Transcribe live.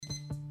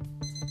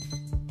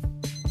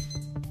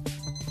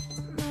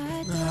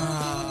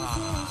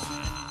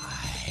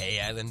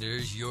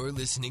Islanders, you're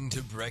listening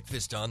to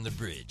Breakfast on the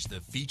Bridge, the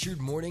featured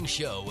morning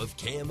show of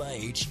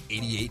KMIH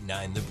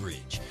 88.9 The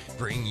Bridge,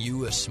 bringing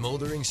you a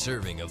smoldering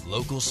serving of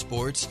local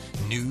sports,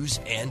 news,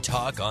 and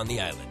talk on the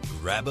island.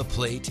 Grab a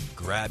plate,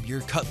 grab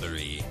your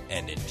cutlery,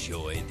 and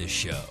enjoy the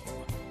show.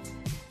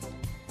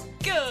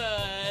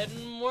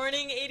 Good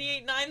morning,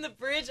 88.9 The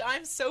Bridge.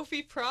 I'm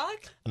Sophie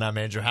Prock. And I'm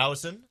Andrew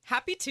Howison.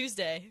 Happy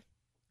Tuesday.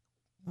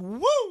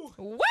 Woo!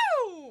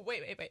 Woo!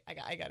 Wait. I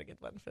got a good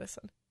one for this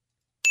one.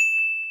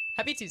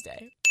 Happy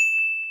Tuesday.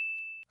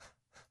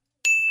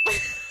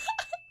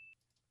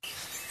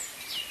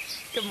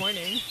 Good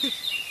morning.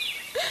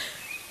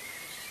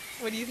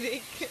 What do you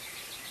think?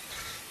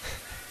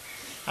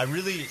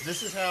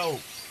 This is how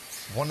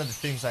one of the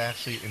things I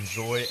actually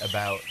enjoy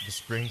about the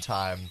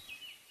springtime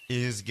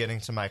is getting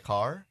to my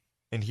car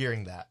and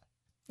hearing that.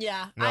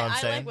 Yeah, You know what I'm I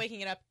saying?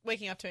 like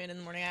waking up to it in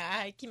the morning.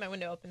 I keep my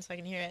window open so I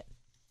can hear it.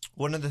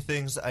 One of the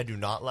things I do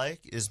not like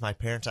is my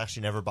parents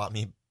actually never bought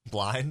me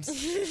blinds.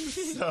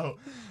 So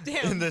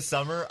Damn. in the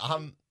summer,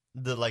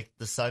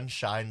 the sun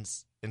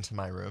shines into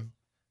my room.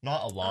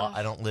 Not a lot.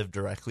 I don't live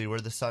directly where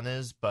the sun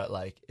is, but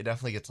it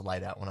definitely gets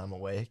light out when I'm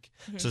awake.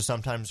 Mm-hmm. So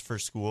sometimes for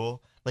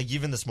school,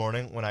 even this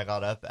morning when I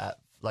got up at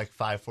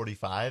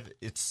 5:45,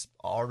 it's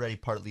already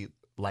partly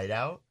light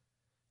out.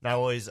 And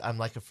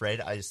I'm afraid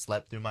I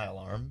slept through my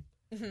alarm.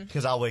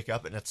 Because I'll wake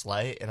up and it's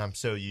light, and I'm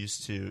so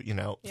used to,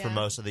 for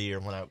most of the year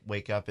when I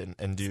wake up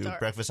and do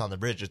Breakfast on the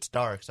Bridge, it's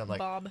dark. So I'm like,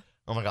 Bob.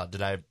 Oh my God,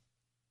 did I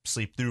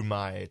sleep through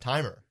my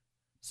timer?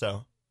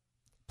 So,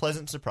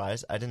 pleasant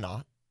surprise, I did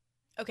not.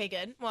 Okay,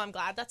 good. Well, I'm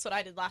glad. That's what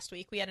I did last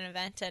week. We had an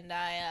event, and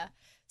I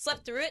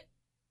slept through it.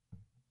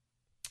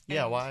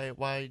 Yeah,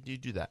 why do you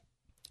do that?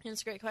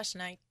 It's a great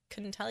question. I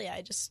couldn't tell you.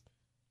 I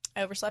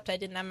overslept. I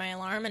didn't have my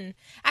alarm. And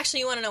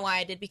actually, you want to know why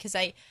I did? Because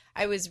I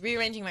was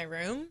rearranging my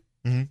room.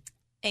 Mm-hmm.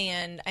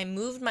 And I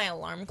moved my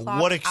alarm clock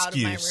out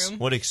of my room.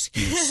 What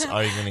excuse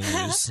are you going to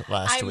use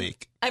last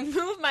week? I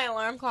moved my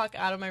alarm clock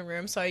out of my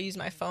room, so I used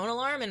my phone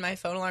alarm, and my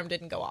phone alarm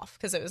didn't go off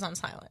because it was on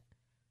silent.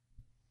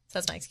 So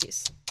that's my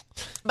excuse.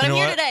 But I'm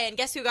here today, and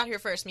guess who got here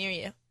first, me or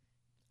you?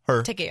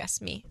 Her. Take a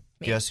guess, me.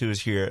 Guess who was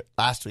here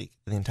last week,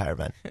 the entire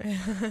event?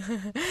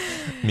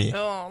 Me.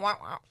 Oh, wah,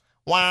 wah.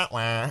 Wah,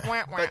 wah.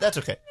 Wah, wah. But that's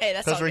okay. Hey,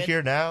 that's all because we're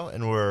here now,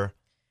 and we're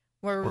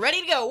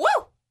ready to go.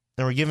 Woo!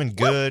 And we're giving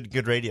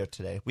good radio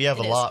today. We have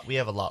a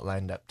lot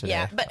lined up today.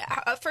 Yeah,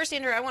 but first,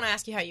 Andrew, I want to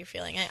ask you how you're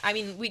feeling. I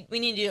mean, we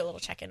need to do a little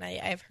check-in.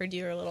 I've heard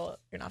you're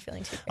not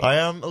feeling too great. I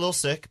am a little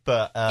sick,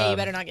 but you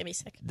better not get me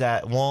sick.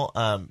 That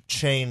won't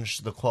change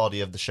the quality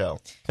of the show.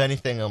 If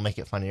anything, it'll make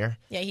it funnier.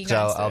 Yeah, he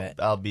got through it.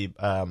 I'll be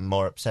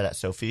more upset at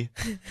Sophie,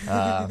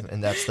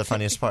 and that's the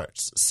funniest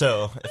parts.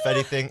 So, if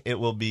anything, it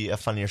will be a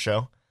funnier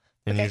show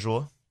than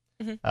usual.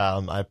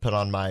 Mm-hmm. I put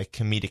on my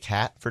comedic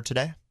hat for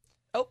today.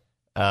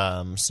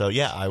 So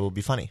yeah, I will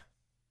be funny.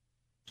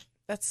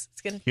 It's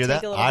gonna hear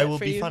take that? a little I bit will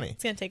for be you. funny.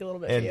 It's gonna take a little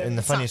bit. And, for you. And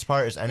the funniest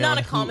part is not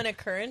a common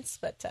occurrence,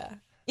 but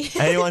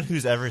anyone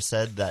who's ever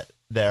said that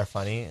they're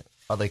funny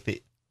are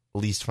the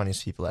least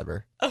funniest people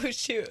ever. Oh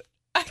shoot!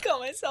 I call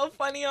myself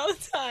funny all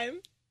the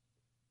time.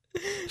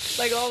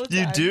 All the time.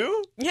 You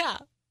do? Yeah,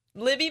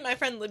 Libby, my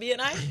friend Libby,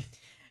 and I,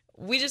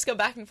 we just go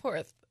back and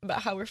forth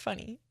about how we're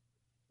funny.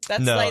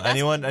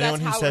 Anyone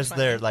who says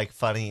they're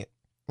funny,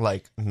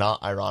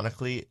 not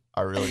ironically,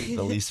 are really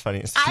the least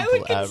funniest people ever. I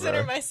would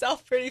consider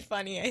myself pretty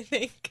funny, I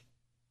think.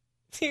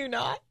 Do you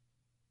not?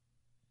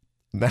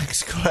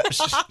 Next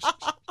question.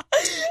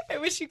 I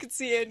wish you could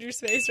see Andrew's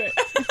face right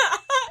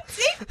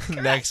See?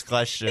 Next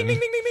question. Ding, ding,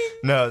 ding, ding, ding.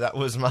 No, that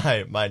was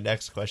my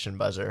next question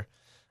buzzer.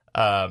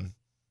 I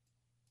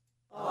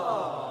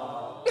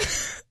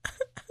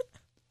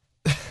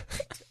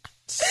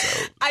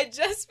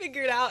just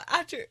figured out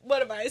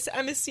what am I?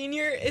 I'm a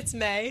senior. It's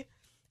May.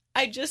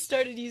 I just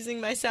started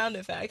using my sound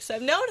effects.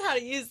 I've known how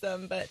to use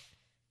them, but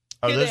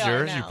are those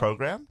yours? You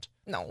programmed?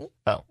 No.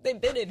 Oh. They've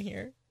been in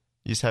here.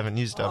 You just haven't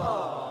used them.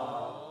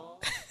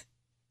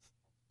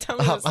 Tell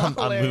me that's not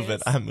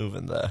hilarious. I'm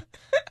moving the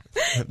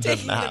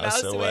Taking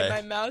mouse away.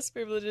 My mouse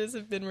privileges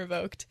have been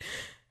revoked.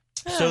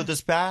 So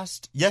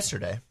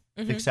yesterday,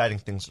 exciting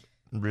things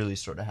really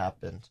sort of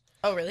happened.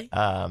 Oh, really?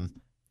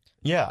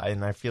 Yeah,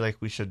 and I feel like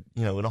we should,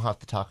 we don't have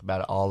to talk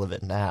about all of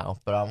it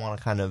now, but I want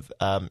to kind of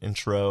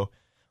intro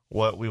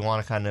what we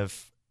want to kind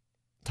of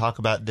talk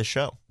about this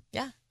show.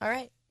 Yeah, all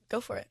right. Go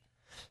for it.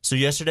 So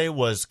yesterday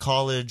was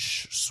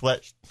college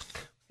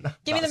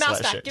Give me the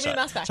mouse back. Give me the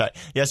mouse back. Sorry.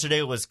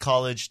 Yesterday was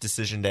college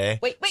decision day.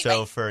 Wait.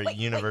 So for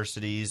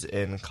universities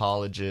and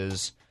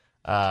colleges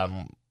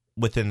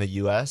within the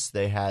U.S.,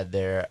 they had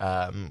their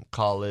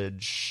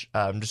college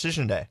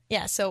decision day.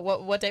 Yeah, so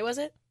what day was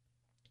it?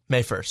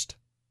 May 1st.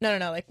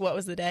 No. What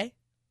was the day?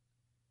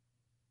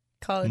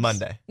 College.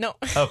 Monday. No.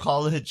 Oh,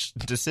 college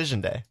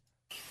decision day.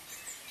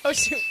 Oh,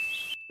 shoot.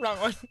 Wrong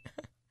one.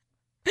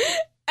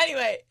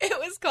 Anyway, it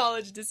was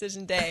college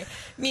decision day,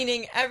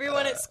 meaning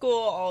everyone at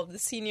school, all of the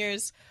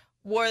seniors,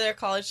 wore their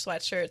college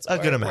sweatshirts. A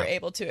good amount. Were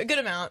able to. A good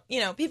amount.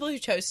 People who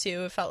chose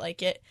to, felt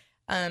like it.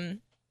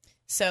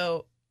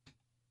 So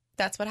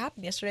that's what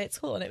happened yesterday at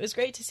school, and it was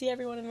great to see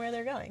everyone and where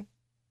they're going.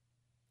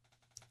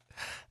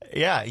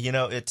 Yeah,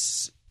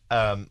 it's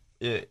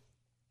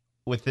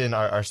within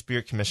our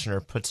spirit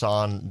commissioner puts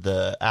on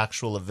the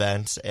actual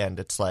event, and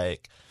it's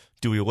like,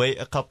 do we wait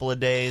a couple of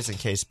days in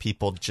case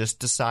people just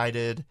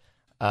decided,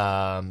 so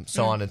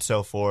on and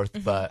so forth.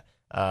 Mm-hmm. But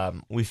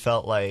we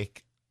felt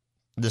like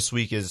this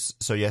week is,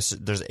 so yes,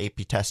 there's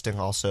AP testing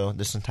also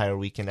this entire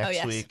week and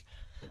next week.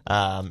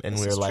 And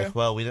we were like,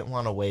 well, we didn't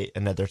want to wait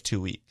another 2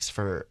 weeks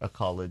for a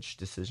college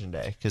decision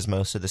day because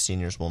most of the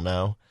seniors will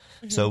know.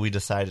 Mm-hmm. So we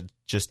decided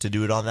just to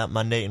do it on that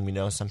Monday, and we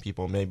know some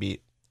people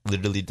maybe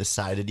literally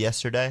decided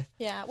yesterday.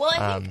 Yeah. Well,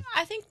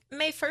 I think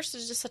May 1st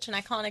is just such an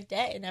iconic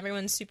day, and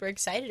everyone's super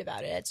excited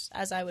about it,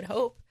 as I would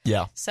hope.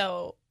 Yeah.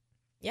 So,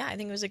 yeah, I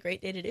think it was a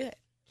great day to do it.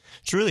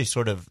 It's really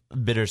sort of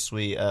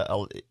bittersweet.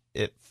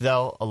 It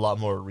felt a lot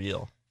more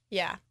real.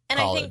 Yeah. And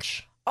college. I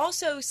think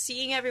also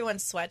seeing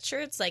everyone's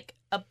sweatshirts, like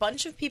a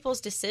bunch of people's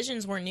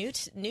decisions were new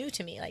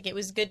to me. Like it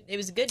was good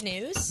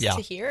news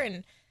to hear,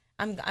 and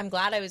I'm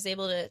glad I was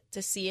able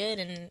to see it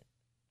and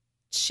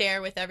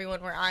share with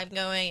everyone where I'm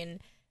going and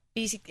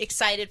be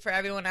excited for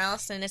everyone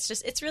else. And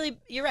it's really,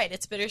 you're right,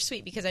 it's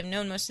bittersweet because I've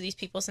known most of these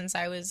people since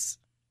I was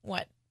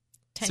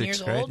 10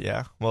 years old.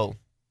 Yeah. Well,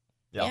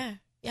 yeah.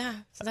 Yeah,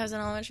 since I was in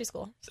elementary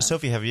school. So.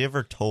 Sophie, have you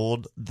ever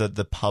told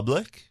the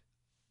public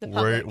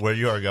where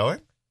you are going?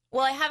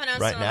 Well, I have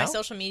announced it on my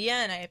social media,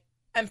 and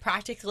I'm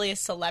practically a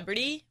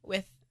celebrity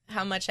with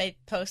how much I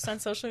post on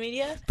social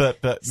media. But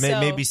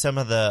maybe some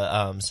of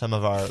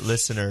our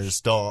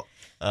listeners don't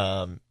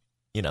follow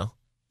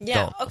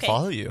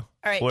you.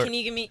 All right, can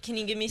you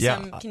give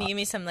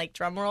me some like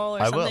drum roll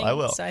or something? I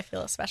will. So I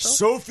feel special.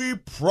 Sophie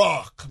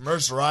Prock,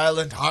 Mercer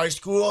Island High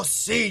School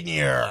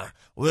senior,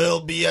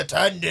 will be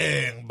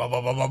attending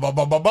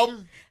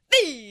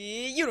the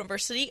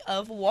University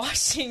of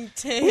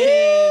Washington.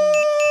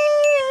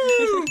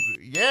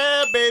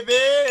 Yeah, baby.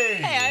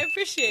 Hey, I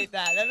appreciate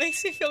that. That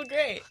makes me feel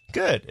great.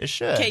 Good. It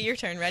should. Okay, your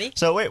turn. Ready?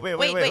 So wait.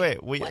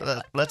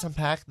 Let's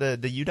unpack the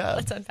UW.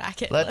 Let's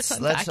unpack it. Let's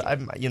unpack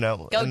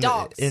it. Go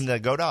Dogs. In the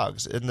Go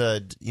Dogs. In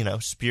the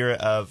spirit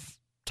of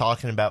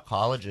talking about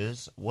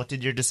colleges, what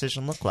did your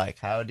decision look like?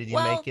 How did you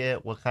make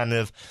it? What kind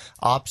of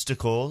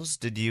obstacles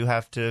did you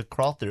have to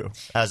crawl through,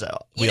 as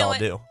we all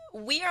do?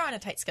 We are on a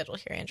tight schedule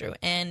here, Andrew,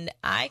 and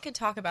I could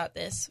talk about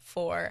this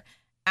for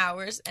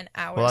hours and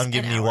hours. Well, I'm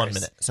giving you 1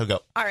 minute, so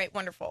go. All right,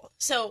 wonderful.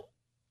 So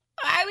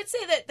I would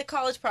say that the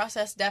college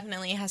process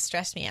definitely has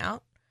stressed me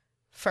out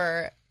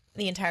for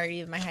the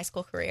entirety of my high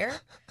school career.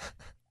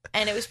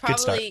 And it was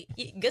probably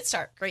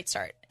great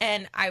start.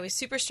 And I was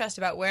super stressed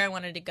about where I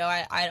wanted to go.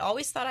 I'd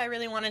always thought I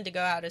really wanted to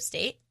go out of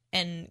state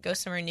and go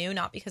somewhere new,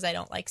 not because I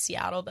don't like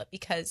Seattle, but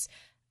because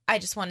I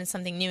just wanted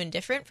something new and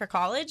different for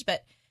college.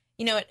 But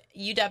you know what?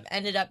 UW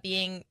ended up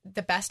being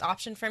the best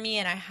option for me,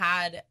 and I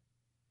had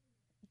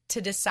to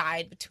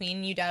decide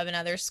between UW and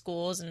other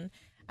schools, and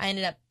I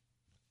ended up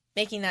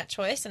making that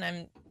choice, and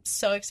I'm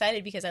so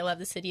excited because I love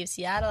the city of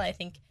Seattle. I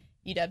think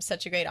UW's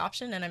such a great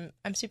option, and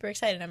I'm super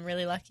excited. I'm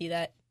really lucky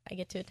that I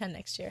get to attend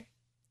next year.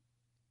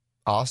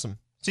 Awesome.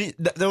 See,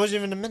 there wasn't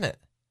even a minute.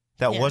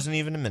 Wasn't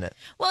even a minute.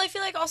 Well, I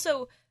feel like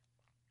also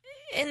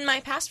in my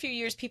past few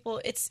years,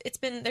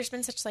 there's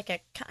been such like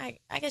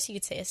I guess you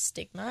could say a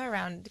stigma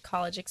around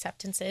college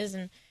acceptances,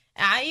 and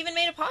I even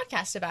made a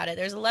podcast about it.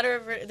 There's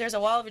a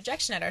wall of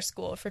rejection at our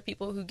school for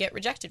people who get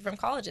rejected from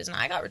colleges, and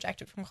I got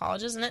rejected from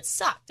colleges, and it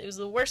sucked. It was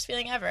the worst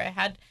feeling ever. I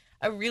had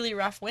a really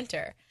rough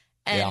winter,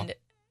 and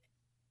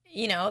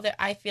that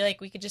I feel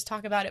like we could just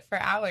talk about it for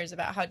hours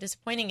about how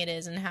disappointing it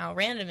is and how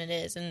random it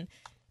is, and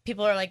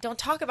people are like, don't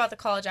talk about the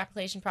college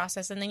application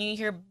process, and then you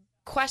hear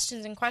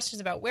questions and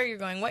questions about where you're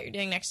going, what you're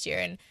doing next year,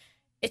 and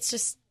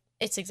it's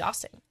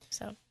exhausting.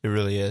 So it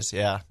really is.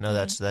 Yeah, no,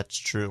 that's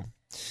true.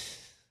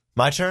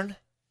 My turn.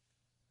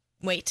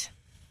 Wait,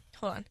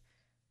 hold on.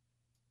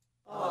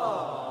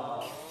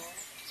 Oh.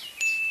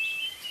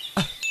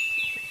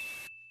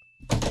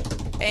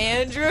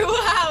 Andrew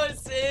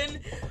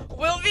Howison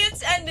will be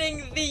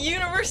attending the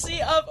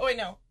University of... Oh, wait,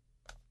 no.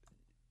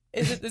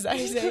 Is that how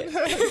you say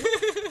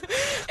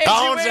it?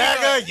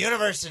 Gonzaga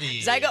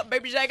University. Zag up,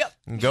 baby, zag up.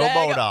 Go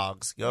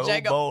Bulldogs. Go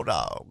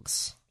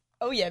Bulldogs.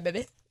 Oh, yeah,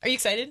 baby. Are you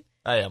excited?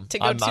 I am. To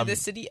go to the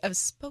city of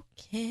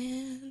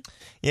Spokane.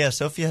 Yeah,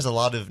 Sophie has a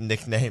lot of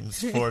nicknames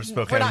for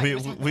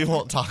Spokane. We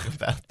won't talk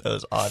about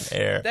those on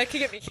air. That could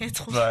get me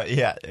canceled. But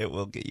yeah, it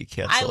will get you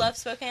canceled. I love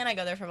Spokane. I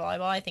go there for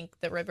volleyball. I think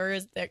the river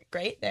is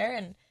great there,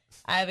 and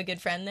I have a good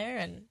friend there,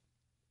 and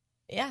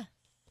yeah.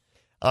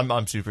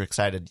 I'm super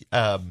excited.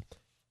 I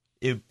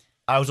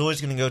was always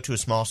going to go to a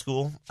small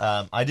school.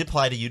 I did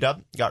apply to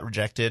UW, got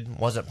rejected,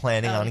 wasn't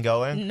planning on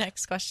going.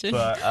 Next question.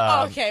 But,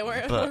 okay,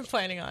 we're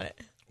planning on it.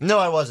 No,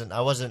 I wasn't.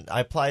 I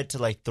applied to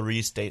like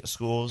 3 state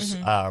schools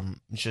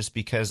just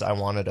because I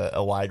wanted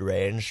a wide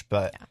range,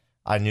 but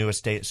I knew a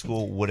state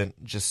school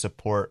wouldn't just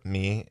support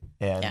me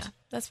and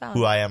that's valid.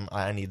 Who I am.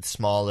 I need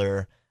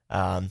smaller,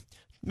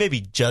 maybe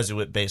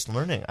Jesuit-based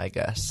learning, I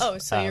guess. Oh,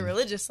 so you're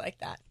religious like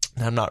that.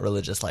 I'm not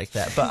religious like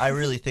that, but I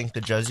really think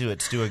the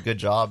Jesuits do a good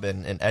job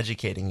in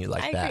educating you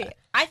like that. I agree.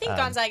 I think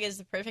Gonzaga is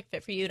the perfect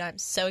fit for you, and I'm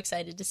so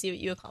excited to see what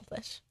you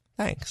accomplish.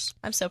 Thanks.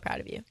 I'm so proud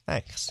of you.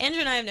 Thanks. Andrew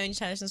and I have known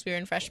each other since we were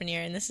in freshman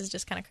year, and this is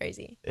just kind of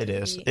crazy. It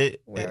is.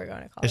 Where we're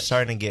going to college. It's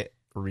starting to get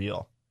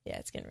real. Yeah,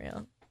 it's getting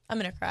real. I'm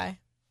going to cry.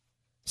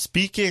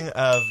 Speaking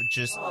of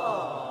just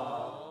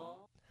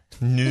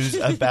news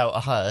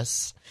about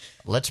us,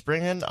 let's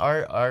bring in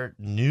our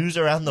news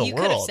around the world. You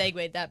could have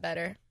segued that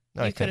better.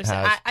 No, you could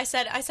have. I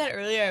said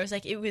earlier, I was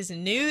like, it was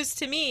news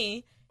to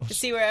me to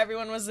see where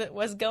everyone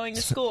was going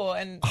to school,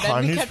 and then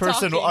our we news kept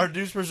person, talking. our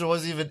news person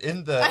wasn't even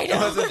in the. I know.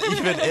 Wasn't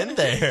even in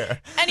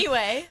there.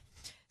 Anyway,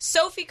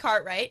 Sophie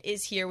Cartwright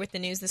is here with the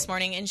news this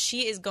morning, and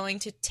she is going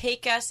to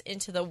take us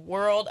into the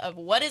world of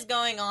what is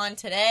going on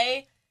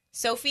today.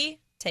 Sophie,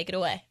 take it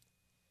away.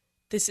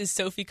 This is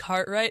Sophie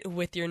Cartwright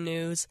with your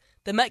news.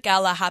 The Met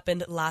Gala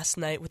happened last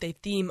night with a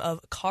theme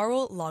of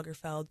Karl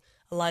Lagerfeld,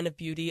 a line of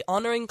beauty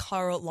honoring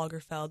Karl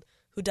Lagerfeld,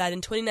 who died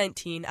in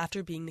 2019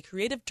 after being the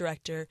creative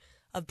director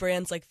of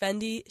brands like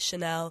Fendi,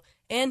 Chanel,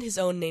 and his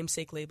own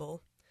namesake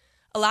label.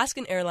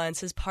 Alaskan Airlines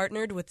has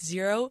partnered with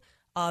Zero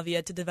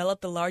Avia to develop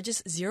the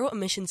largest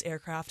zero-emissions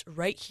aircraft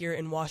right here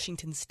in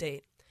Washington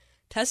state.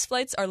 Test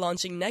flights are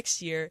launching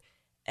next year,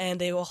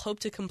 and they will hope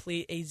to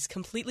complete a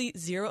completely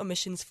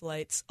zero-emissions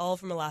flights, all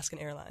from Alaskan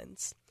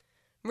Airlines.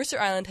 Mercer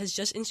Island has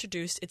just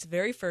introduced its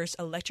very first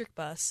electric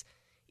bus.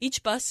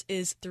 Each bus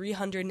is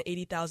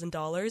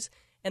 $380,000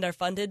 and are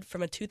funded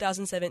from a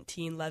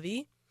 2017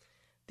 levy.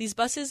 These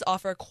buses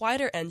offer a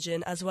quieter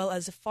engine as well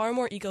as a far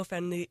more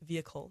eco-friendly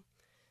vehicle.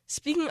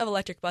 Speaking of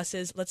electric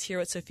buses, let's hear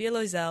what Sophia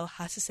Loisel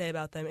has to say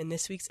about them in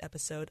this week's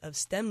episode of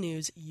STEM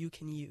News You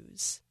Can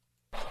Use.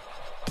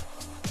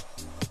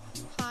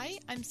 Hi,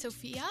 I'm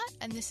Sophia,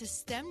 and this is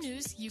STEM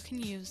News You Can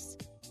Use.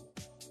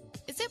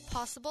 Is it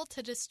possible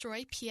to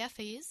destroy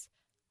PFAS?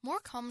 More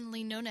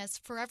commonly known as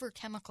forever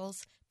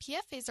chemicals,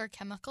 PFAS are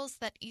chemicals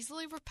that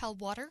easily repel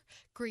water,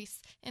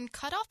 grease, and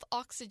cut off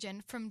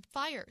oxygen from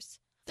fires.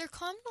 They're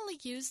commonly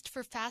used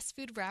for fast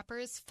food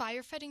wrappers,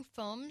 firefighting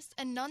foams,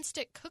 and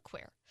nonstick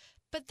cookware,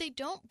 but they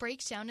don't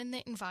break down in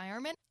the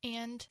environment,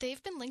 and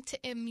they've been linked to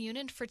immune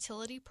and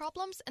fertility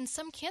problems and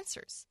some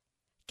cancers.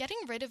 Getting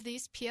rid of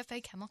these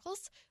PFA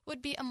chemicals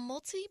would be a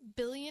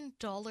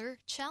multi-billion-dollar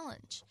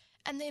challenge,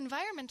 and the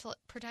Environmental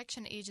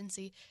Protection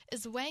Agency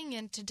is weighing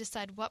in to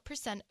decide what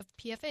percent of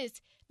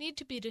PFAS need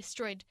to be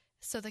destroyed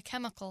so the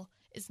chemical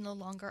is no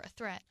longer a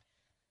threat.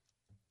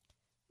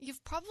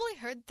 You've probably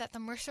heard that the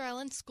Mercer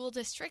Island School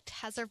District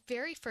has our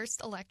very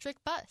first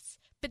electric bus,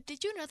 but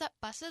did you know that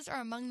buses are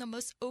among the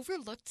most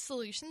overlooked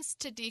solutions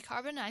to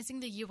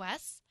decarbonizing the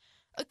U.S.?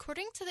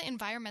 According to the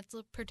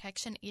Environmental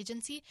Protection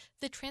Agency,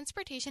 the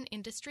transportation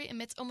industry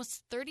emits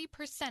almost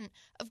 30%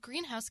 of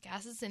greenhouse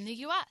gases in the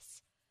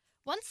U.S.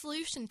 One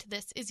solution to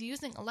this is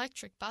using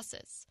electric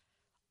buses.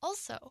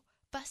 Also,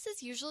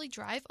 buses usually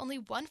drive only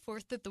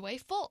 1/4 of the way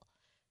full.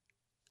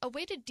 A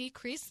way to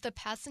decrease the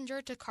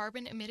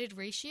passenger-to-carbon emitted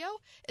ratio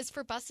is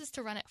for buses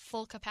to run at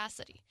full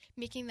capacity,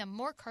 making them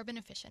more carbon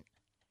efficient.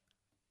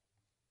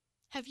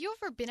 Have you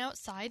ever been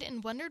outside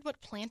and wondered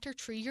what plant or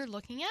tree you're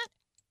looking at?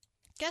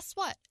 Guess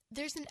what?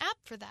 There's an app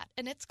for that,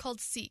 and it's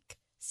called Seek.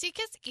 Seek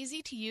is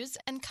easy to use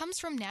and comes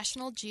from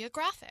National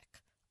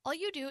Geographic. All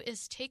you do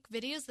is take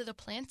videos of the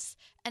plants,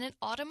 and it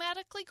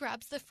automatically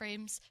grabs the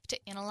frames to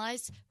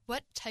analyze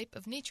what type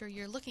of nature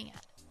you're looking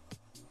at.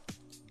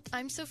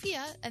 I'm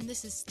Sophia, and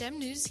this is STEM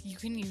News You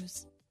Can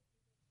Use.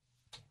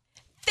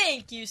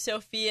 Thank you,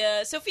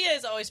 Sophia. Sophia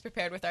is always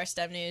prepared with our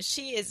STEM news.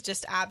 She is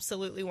just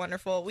absolutely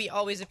wonderful. We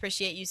always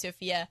appreciate you,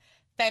 Sophia.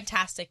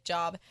 Fantastic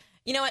job.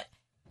 You know what,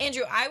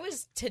 Andrew, I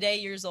was today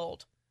years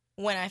old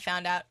when I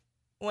found out,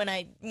 when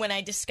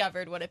I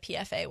discovered what a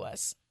PFA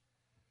was.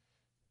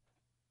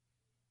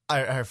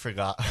 I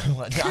forgot.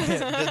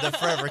 the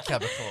forever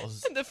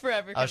chemicals. The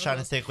forever chemicals. I was trying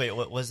to think, wait,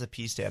 what does the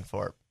P stand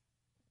for?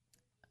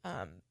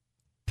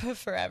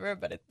 Forever,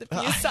 but the P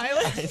is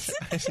silent.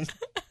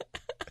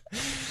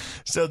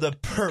 So the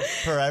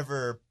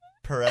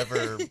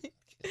forever.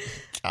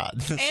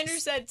 God. Andrew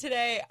said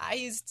today, I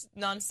used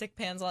nonstick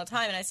pans all the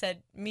time, and I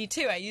said, me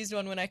too. I used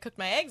one when I cooked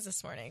my eggs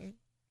this morning.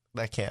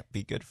 That can't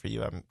be good for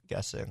you, I'm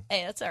guessing.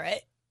 Hey, that's all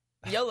right.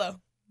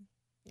 YOLO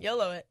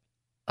it.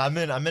 I'm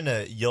in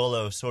a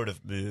YOLO sort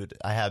of mood.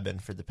 I have been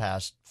for the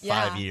past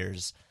 5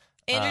 years.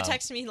 Andrew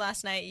texted me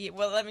last night.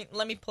 Well,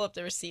 let me pull up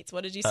the receipts.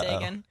 What did you say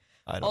again?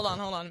 Hold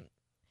on.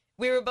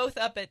 We were both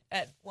up at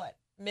what,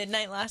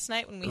 midnight last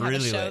night when we had a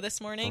show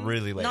this morning.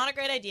 Really late. Not a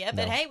great idea,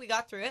 but hey, we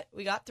got through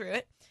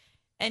it.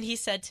 And he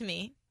said to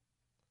me,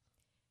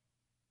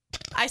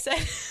 I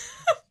texted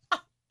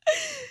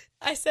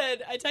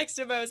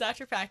him, I was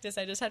after practice.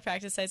 I just had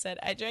practice. I said,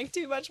 I drank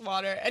too much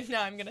water and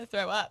now I'm going to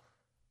throw up.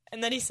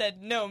 And then he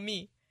said, no,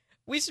 me.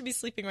 We should be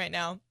sleeping right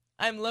now.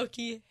 I'm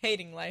low-key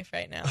hating life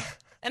right now.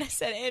 And I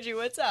said, Andrew,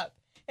 what's up?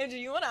 Andrew,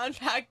 you want to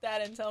unpack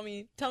that and tell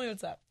me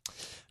what's up?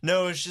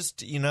 No, it's just,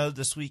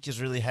 this week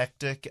is really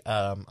hectic.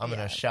 I'm going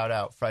to shout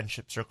out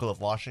Friendship Circle of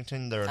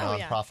Washington. They're a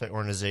nonprofit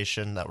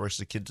organization that works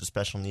with kids with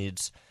special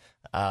needs,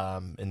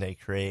 and they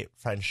create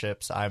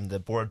friendships. I'm the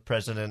board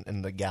president,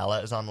 and the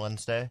gala is on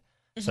Wednesday,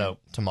 so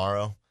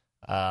tomorrow.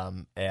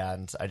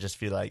 And I just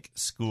feel like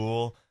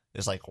school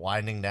is like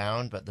winding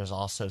down, but there's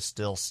also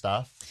still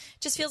stuff.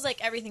 Just feels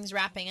like everything's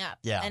wrapping up.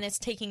 Yeah. And it's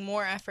taking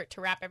more effort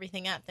to wrap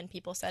everything up than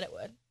people said it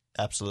would.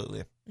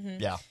 Absolutely.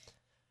 Mm-hmm. Yeah.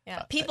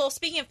 Yeah.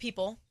 Speaking of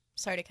people,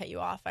 sorry to cut you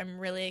off. I'm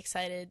really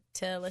excited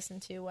to listen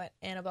to what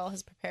Annabelle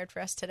has prepared for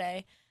us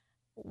today.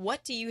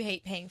 What do you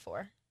hate paying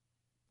for?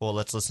 Well,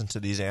 let's listen to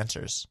these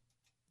answers.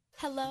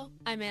 Hello,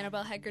 I'm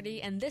Annabelle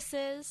Hegarty, and this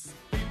is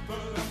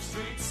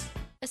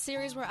a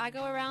series where I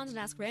go around and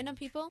ask random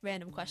people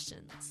random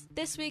questions.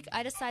 This week,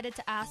 I decided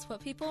to ask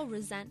what people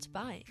resent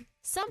buying.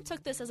 Some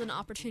took this as an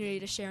opportunity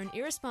to share an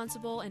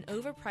irresponsible and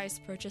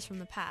overpriced purchase from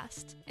the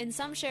past, and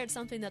some shared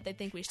something that they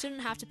think we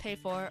shouldn't have to pay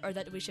for or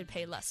that we should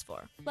pay less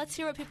for. Let's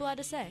hear what people had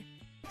to say.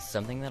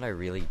 Something that I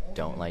really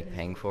don't like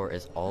paying for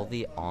is all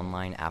the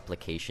online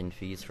application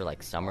fees for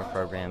like summer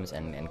programs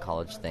and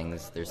college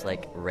things. There's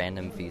like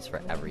random fees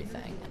for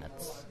everything, and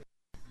it's...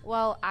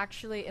 Well,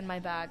 actually, in my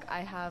bag,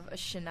 I have a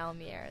Chanel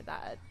mirror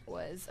that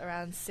was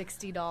around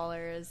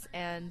 $60,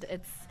 and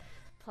it's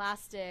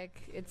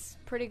plastic. It's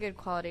pretty good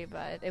quality,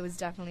 but it was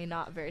definitely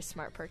not a very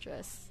smart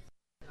purchase.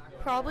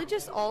 Probably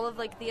just all of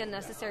like the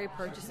unnecessary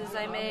purchases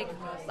I make.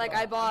 Like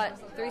I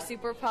bought 3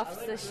 Super Puffs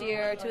this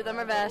year, 2 of them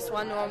are best,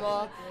 1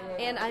 normal,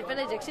 and I've been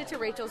addicted to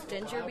Rachel's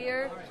ginger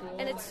beer,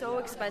 and it's so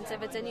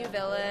expensive. It's in New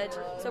Village,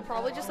 so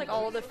probably just like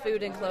all of the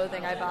food and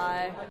clothing I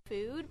buy.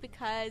 Food,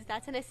 because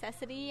that's a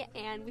necessity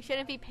and we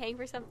shouldn't be paying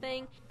for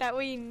something that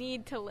we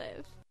need to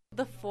live.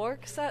 The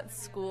forks at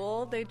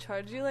school, they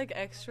charge you like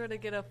extra to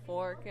get a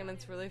fork, and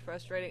it's really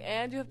frustrating.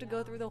 And you have to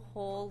go through the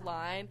whole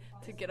line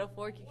to get a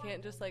fork. You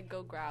can't just like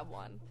go grab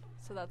one.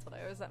 So that's what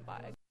I resent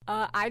buying.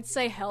 I'd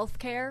say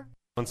healthcare.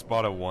 Once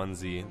bought a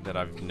onesie that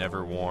I've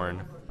never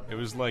worn. It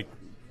was like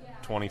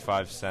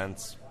 25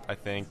 cents, I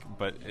think,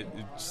 but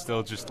it's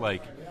still just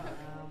like,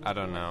 I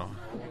don't know.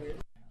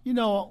 You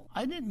know,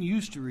 I didn't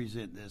used to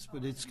resent this,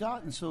 but it's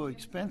gotten so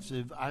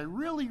expensive, I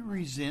really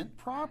resent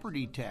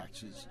property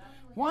taxes.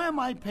 Why am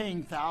I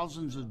paying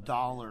thousands of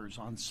dollars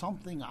on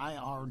something I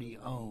already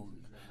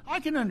own? I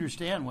can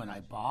understand when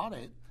I bought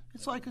it.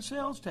 It's like a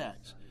sales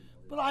tax.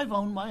 But I've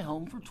owned my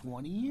home for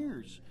 20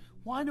 years.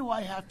 Why do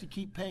I have to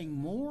keep paying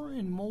more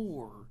and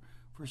more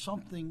for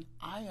something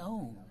I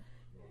own?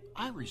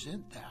 I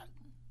resent that.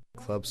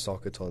 Club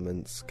soccer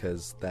tournaments,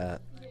 because they're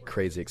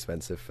crazy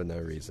expensive for no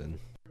reason.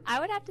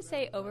 I would have to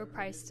say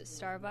overpriced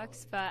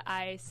Starbucks, but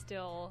I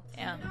still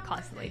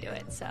constantly do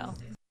it, so...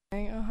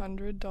 Paying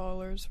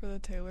 $100 for the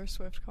Taylor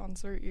Swift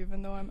concert,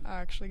 even though I'm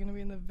actually going to be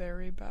in the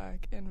very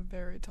back and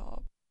very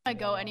top. I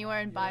go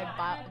anywhere and buy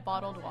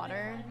bottled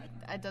water.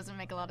 It doesn't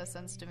make a lot of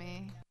sense to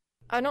me.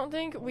 I don't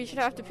think we should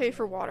have to pay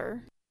for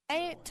water.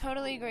 I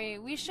totally agree.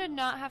 We should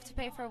not have to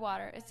pay for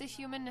water. It's a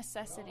human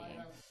necessity.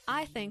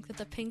 I think that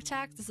the pink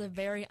tax is a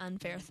very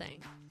unfair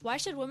thing. Why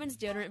should women's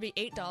deodorant be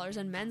 $8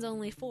 and men's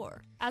only $4?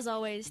 As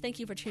always, thank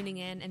you for tuning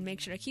in, and make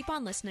sure to keep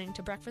on listening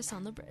to Breakfast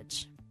on the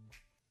Bridge.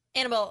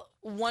 Annabelle,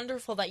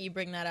 wonderful that you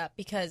bring that up,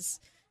 because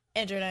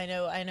Andrew and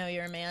I know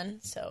you're a man,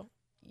 so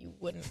you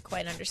wouldn't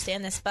quite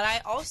understand this, but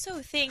I also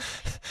think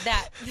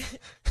that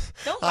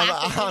don't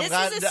laugh at me.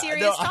 This is a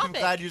serious topic. I'm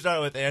glad you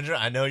started with Andrew.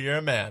 I know you're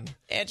a man.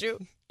 Andrew.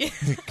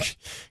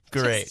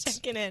 Great.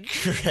 Just checking in.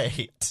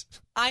 Great.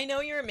 I know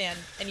you're a man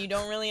and you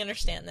don't really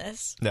understand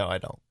this. No, I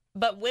don't.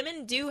 But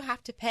women do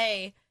have to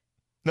pay.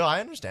 No, I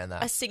understand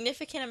that. A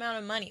significant amount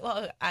of money.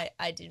 Well,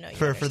 I do know you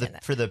understand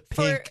that. For the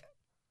pink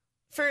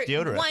for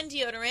deodorant. One,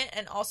 deodorant,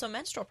 and also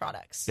menstrual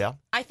products. Yeah.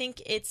 I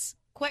think it's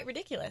quite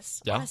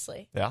ridiculous,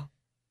 honestly. Yeah.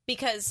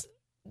 Because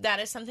that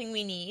is something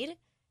we need,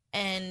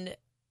 and,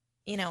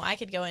 you know, I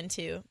could go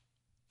into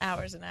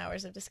hours and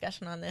hours of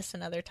discussion on this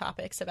and other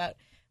topics about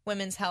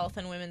women's health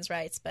and women's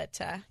rights, but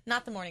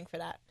not the morning for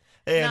that.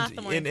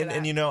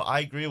 And you know,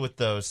 I agree with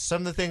those.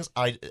 Some of the things,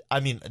 I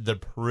mean, the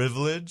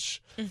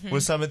privilege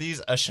with some of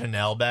these, a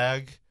Chanel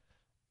bag,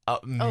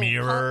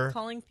 mirror.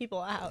 Calling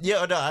people out.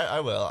 Yeah, no,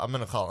 I will. I'm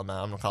going to call them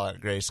out. I'm going to call out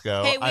Grace.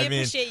 Go. Hey, we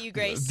appreciate you,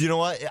 Grace. Do you know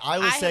what? I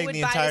was saying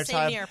the entire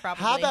time, mirror,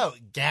 how about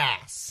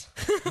gas?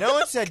 No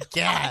one said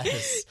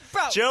gas.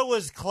 Bro. Joe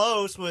was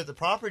close with the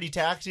property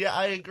tax. Yeah,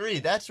 I agree.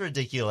 That's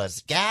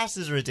ridiculous. Gas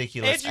is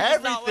ridiculous. Andrew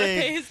does not want to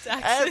pay his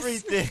taxes.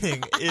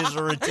 Everything is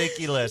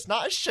ridiculous.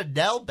 Not a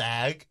Chanel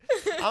bag.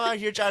 I'm out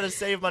here trying to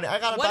save money. I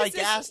got to buy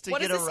gas to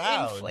get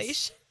around.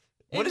 Inflation?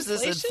 What is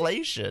this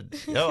inflation?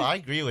 No, I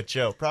agree with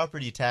Joe.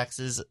 Property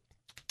taxes.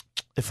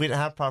 If we didn't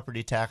have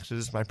property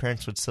taxes, my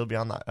parents would still be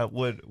on the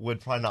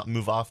would probably not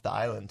move off the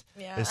island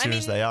as soon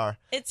as they are.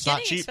 It's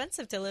getting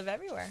expensive to live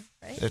everywhere,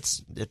 right?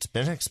 It's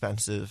been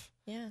expensive.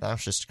 Yeah,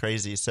 that's just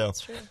crazy. So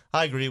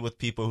I agree with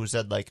people who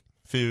said like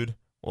food,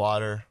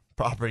 water,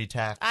 property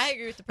tax. I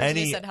agree with the person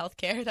who said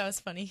healthcare. That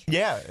was funny.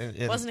 Yeah,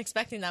 wasn't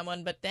expecting that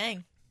one, but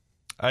dang.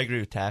 I agree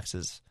with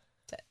taxes.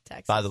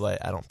 Taxes. By the way,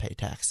 I don't pay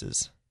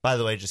taxes. By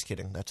the way, just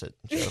kidding. That's a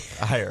joke.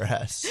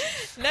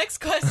 IRS. Next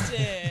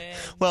question.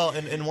 Well,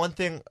 and one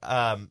thing,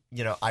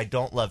 you know, I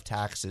don't love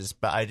taxes,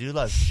 but I do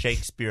love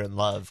Shakespeare in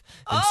Love.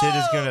 And Sid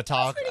is going to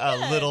talk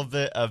a little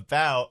bit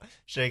about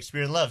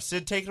Shakespeare in Love.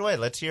 Sid, take it away.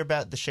 Let's hear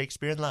about the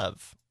Shakespeare in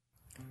Love.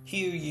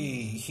 Hear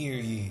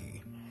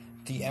ye,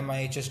 the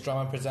MIHS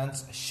drama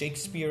presents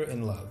Shakespeare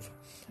in Love,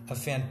 a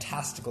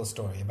fantastical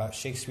story about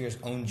Shakespeare's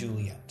own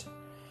Juliet,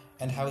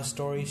 and how his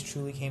stories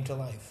truly came to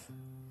life.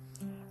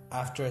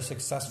 After a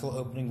successful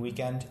opening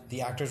weekend,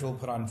 the actors will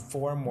put on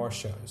 4 more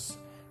shows,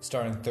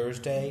 starting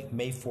Thursday,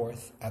 May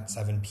 4th at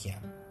 7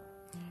 p.m.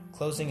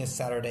 Closing is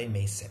Saturday,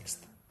 May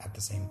 6th at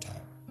the same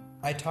time.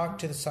 I talked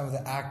to some of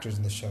the actors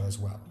in the show as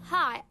well.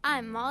 Hi,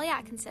 I'm Molly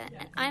Atkinson,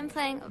 and I'm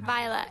playing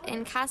Viola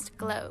in Cast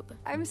Globe.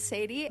 I'm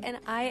Sadie, and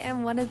I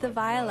am one of the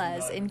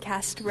Violas in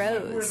Cast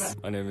Rose.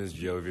 My name is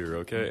Jovi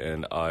Roque,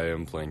 and I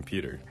am playing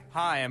Peter.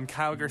 Hi, I'm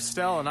Kyle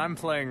Gerstel, and I'm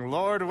playing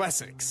Lord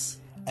Wessex.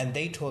 And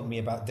they told me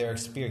about their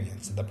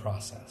experience in the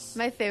process.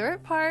 My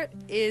favorite part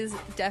is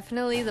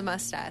definitely the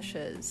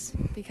mustaches,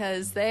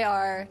 because they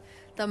are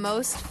the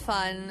most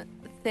fun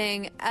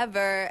thing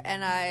ever,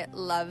 and I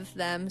love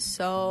them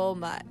so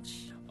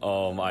much.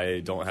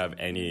 I don't have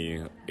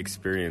any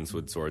experience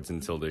with swords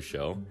until this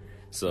show,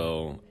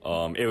 so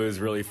it was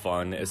really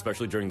fun,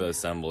 especially during the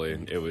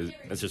assembly.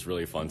 It's just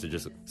really fun to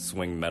just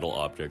swing metal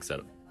objects at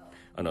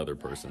another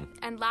person.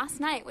 And last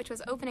night, which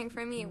was opening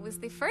for me, was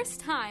the first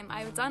time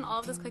I've done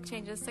all of those quick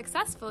changes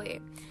successfully.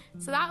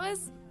 So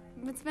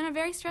it's been a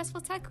very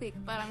stressful tech week,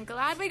 but I'm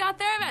glad we got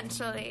there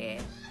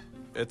eventually.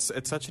 It's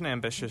such an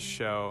ambitious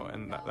show,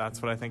 and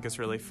that's what I think is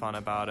really fun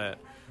about it.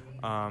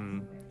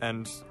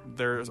 And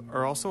there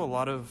are also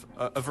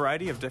a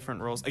variety of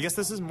different roles. I guess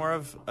this is more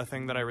of a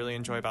thing that I really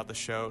enjoy about the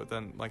show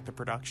than like the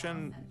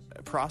production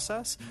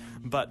process,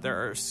 but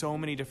there are so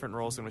many different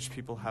roles in which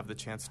people have the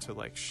chance to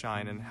like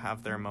shine and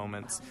have their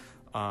moments.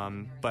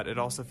 But it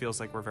also feels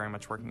like we're very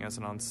much working as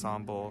an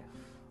ensemble,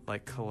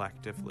 like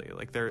collectively.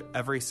 Like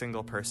every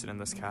single person in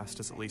this cast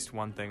does at least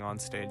one thing on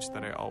stage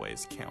that I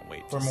always can't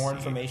wait to For more see.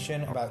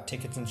 information about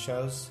tickets and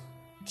shows,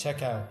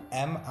 check out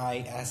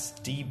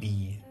misdb.org.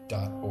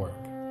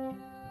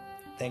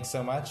 Thanks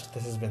so much.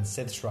 This has been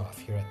Sid Schroff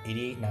here at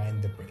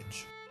 88.9 The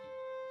Bridge.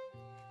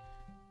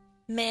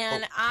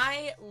 Man,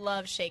 I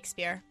love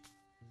Shakespeare.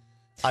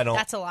 I don't.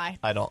 That's a lie.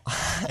 I don't.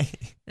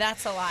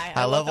 That's a lie.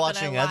 I love woke up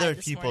and watching I other lied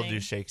this people morning. do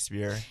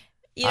Shakespeare.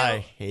 You know, I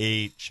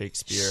hate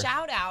Shakespeare.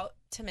 Shout out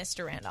to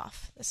Mr.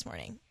 Randolph this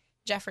morning.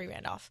 Jeffrey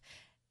Randolph.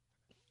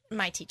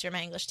 My teacher,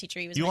 my English teacher.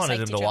 He was You my wanted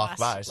psych him to teacher walk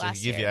by so he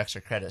could give you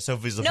extra credit.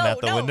 Sophie's looking out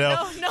the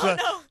window. No.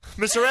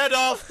 Mr.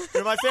 Randolph,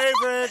 you're my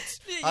favorite.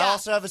 Yeah. I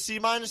also have a C-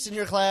 in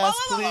your class,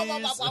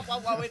 please.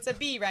 Whoa. It's a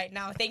B right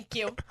now. Thank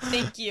you.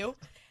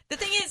 The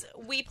thing is,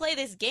 we play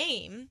this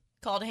game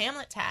called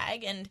Hamlet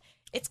Tag, and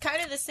it's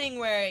kind of this thing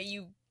where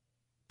you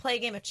play a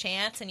game of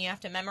chance, and you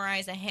have to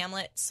memorize a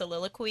Hamlet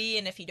soliloquy,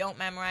 and if you don't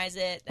memorize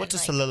it... What's a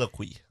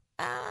soliloquy?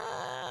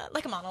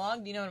 Like a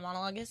monologue. Do you know what a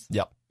monologue is?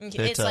 Yep.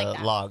 Okay, It's like a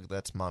that. log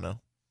that's mono.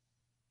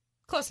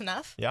 Close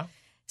enough. Yeah.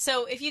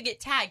 So if you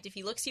get tagged, if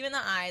he looks you in the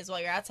eyes while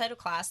you're outside of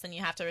class, then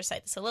you have to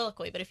recite the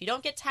soliloquy. But if you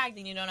don't get tagged,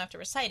 then you don't have to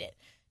recite it.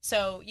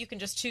 So you can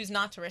just choose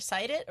not to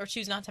recite it or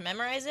choose not to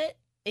memorize it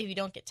if you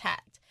don't get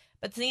tagged.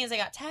 But the thing is, I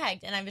got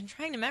tagged, and I've been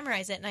trying to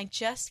memorize it, and I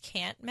just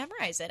can't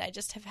memorize it. I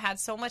just have had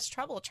so much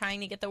trouble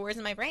trying to get the words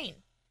in my brain.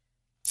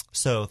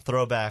 So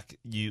throwback,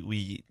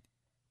 you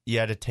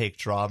had to take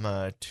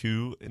drama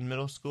 2 in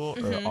middle school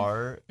or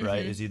art,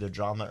 right? It's either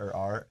drama or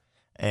art.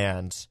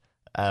 And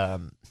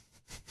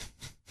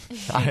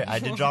I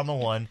did drama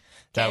 1.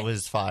 That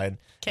was fine.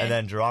 And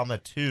then drama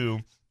 2,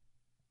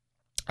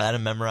 I had to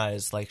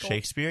memorize like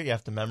Shakespeare. You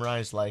have to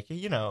memorize like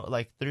 3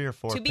 or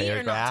 4 To be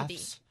paragraphs. or not to be?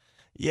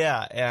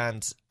 Yeah,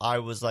 and I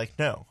was like,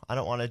 no, I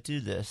don't want to do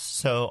this.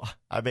 So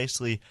I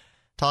basically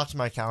talked to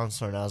my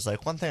counselor, and I was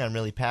like, one thing I'm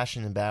really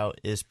passionate about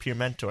is peer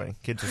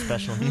mentoring, kids with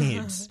special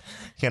needs.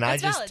 Can I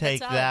just take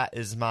that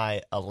as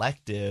my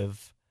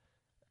elective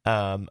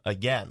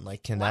again?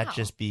 Like, can that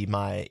just be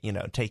my,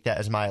 take that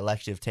as my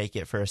elective, take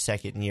it for a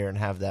second year and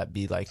have that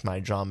be like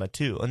my drama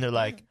 2? And they're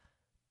like,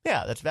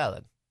 yeah, that's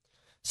valid.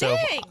 So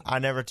I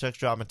never took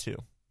drama 2.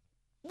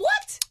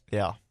 What?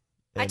 Yeah.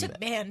 I took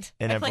band.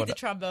 I played the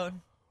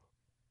trombone.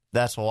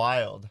 That's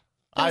wild.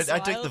 I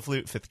took wild. the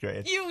flute 5th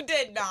grade. You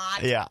did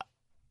not. Yeah.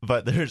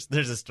 But there's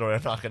a story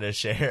I'm not going to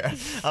share. I'm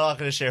not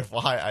going to share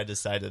why I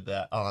decided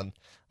that on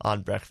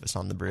Breakfast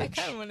on the Bridge.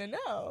 I kind of want to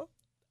know.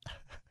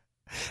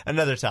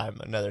 Another time.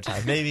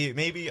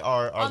 Maybe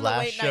our on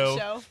last the late night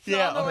show.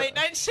 Yeah, on the late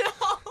night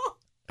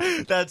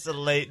show. That's a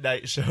late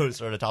night show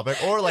sort of topic,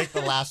 or like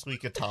the last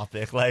week of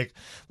topic. Like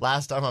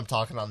last time I'm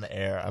talking on the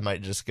air, I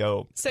might just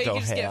go. So you go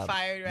can just ham. get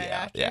fired right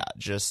after. Yeah,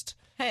 just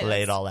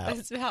lay it all out.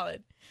 That's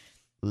valid.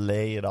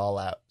 Lay it all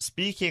out.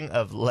 Speaking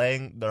of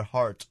laying their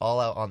hearts all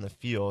out on the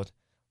field,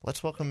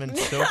 let's welcome in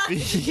Sophie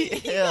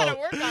Hill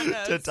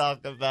to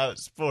talk about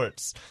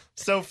sports.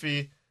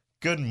 Sophie,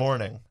 good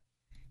morning.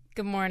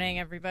 Good morning,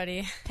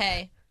 everybody.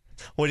 Hey.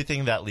 What do you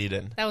think of that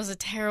lead-in? That was a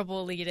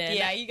terrible lead-in.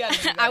 Yeah, you got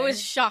it. I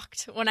was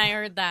shocked when I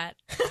heard that.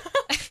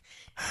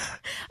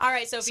 All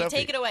right, Sophie,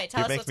 take it away.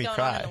 Tell us what's going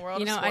on in the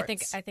world of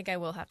sports. I think I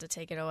will have to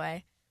take it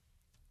away.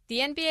 The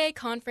NBA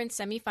Conference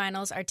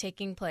semifinals are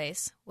taking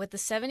place, with the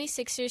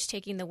 76ers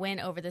taking the win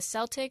over the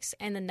Celtics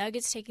and the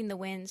Nuggets taking the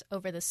wins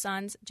over the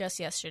Suns just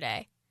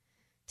yesterday.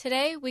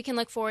 Today, we can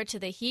look forward to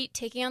the Heat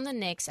taking on the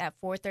Knicks at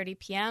 4:30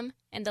 p.m.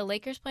 and the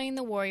Lakers playing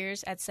the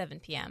Warriors at 7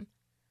 p.m.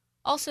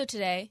 Also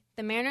today,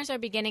 the Mariners are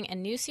beginning a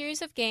new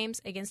series of games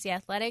against the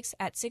Athletics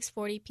at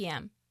 6:40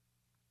 p.m.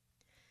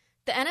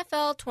 The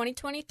NFL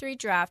 2023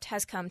 draft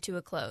has come to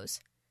a close.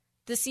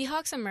 The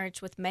Seahawks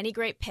emerged with many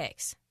great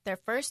picks, their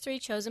first 3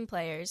 chosen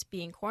players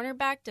being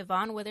cornerback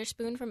Devon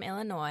Witherspoon from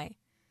Illinois,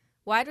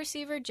 wide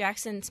receiver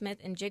Jackson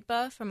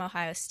Smith-Njigba from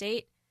Ohio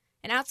State,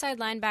 and outside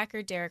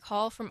linebacker Derek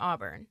Hall from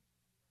Auburn.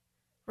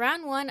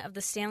 Round 1 of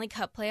the Stanley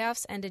Cup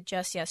playoffs ended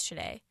just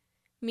yesterday,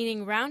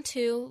 meaning Round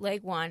 2,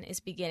 Leg 1 is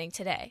beginning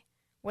today,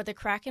 where the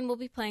Kraken will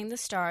be playing the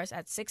Stars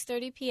at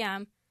 6:30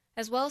 p.m.,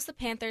 as well as the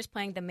Panthers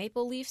playing the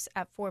Maple Leafs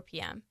at 4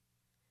 p.m.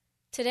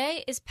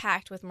 Today is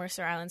packed with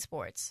Mercer Island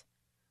sports.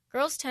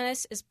 Girls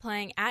tennis is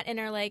playing at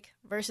Interlake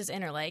versus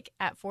Interlake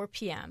at 4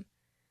 p.m.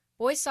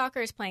 Boys soccer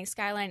is playing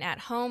Skyline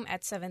at home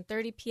at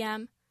 7:30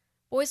 p.m.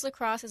 Boys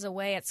lacrosse is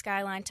away at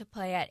Skyline to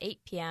play at 8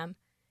 p.m.,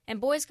 and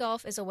boys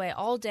golf is away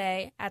all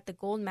day at the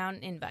Gold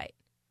Mountain Invite.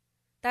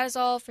 That is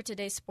all for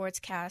today's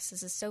Sportscast.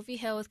 This is Sophie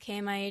Hill with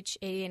KMIH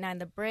 88.9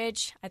 The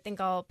Bridge. I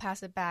think I'll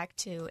pass it back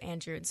to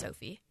Andrew and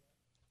Sophie.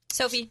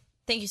 Sophie,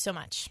 thank you so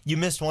much. You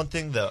missed one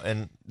thing, though,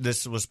 and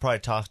this was probably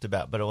talked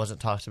about, but it wasn't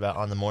talked about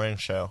on the morning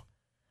show.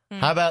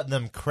 How about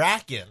them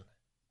Kraken?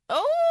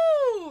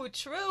 Oh,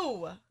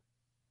 true.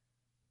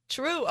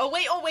 True.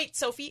 Oh, wait,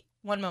 Sophie.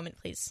 One moment,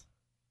 please.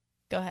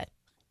 Go ahead.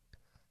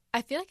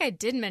 I feel like I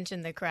did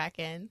mention the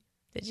Kraken.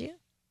 Did you?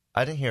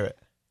 I didn't hear it.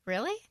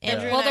 Really?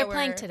 Andrew Well, and they're I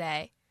playing were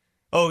today.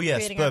 Oh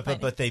yes,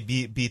 but they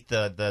beat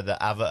the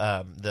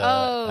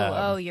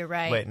you're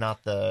right. Wait,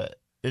 not the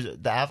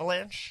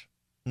Avalanche?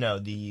 No,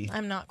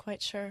 I'm not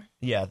quite sure.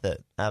 Yeah,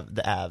 the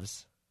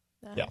Avs.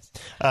 Yeah,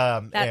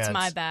 that's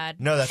my bad.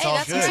 No, that's all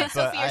good. Right,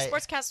 Sophie, your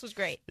sportscast was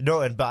great.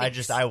 No,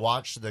 I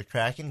watched the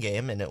Kraken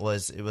game, and it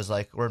was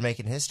like we're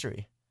making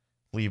history.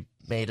 We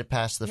made it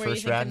past the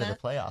first round of the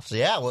playoffs.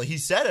 Yeah, well, he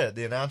said it.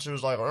 The announcer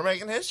was like, "We're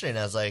making history," and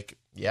I was like,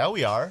 "Yeah,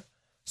 we are."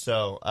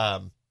 So,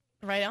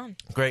 right on.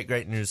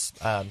 Great news,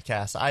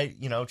 Cass. I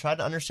tried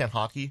to understand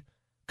hockey.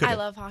 I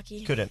love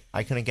hockey.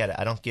 I couldn't get it.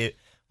 I don't get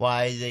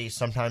why they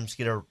sometimes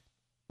get a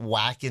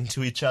whack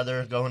into each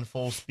other going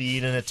full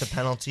speed and it's a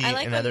penalty,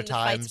 and other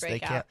times they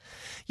can't.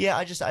 Yeah,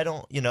 I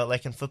don't.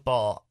 Like in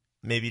football.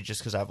 Maybe just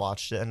because I've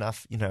watched it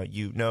enough,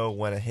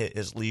 when a hit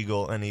is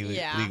legal and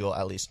illegal,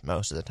 at least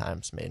most of the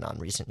times, maybe not in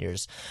recent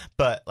years.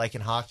 But like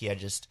in hockey, I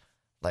just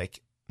they're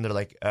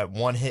like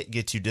one hit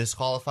gets you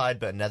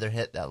disqualified, but another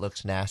hit that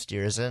looks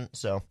nastier isn't.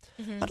 So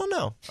I don't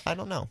know. I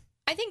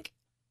think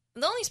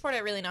the only sport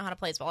I really know how to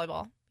play is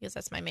volleyball because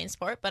that's my main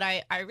sport. But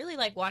I really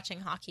like watching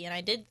hockey,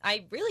 and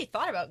I really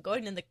thought about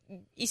going to the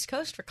East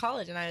Coast for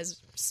college, and I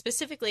was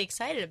specifically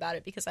excited about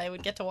it because I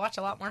would get to watch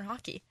a lot more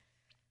hockey.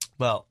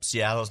 Well,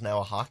 Seattle's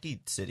now a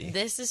hockey city.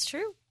 This is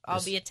true.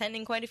 I'll be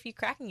attending quite a few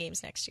Kraken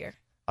games next year.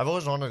 I've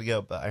always wanted to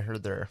go, but I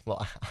heard they're...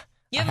 Well,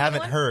 I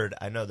haven't heard.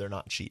 I know they're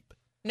not cheap.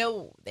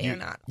 No, they are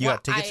not. You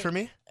got tickets for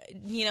me?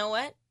 You know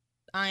what?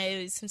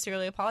 I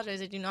sincerely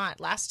apologize. I do not.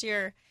 Last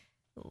year,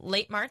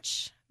 late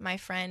March, my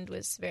friend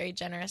was very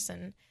generous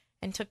and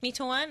took me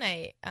to one.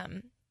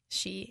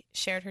 She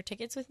shared her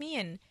tickets with me,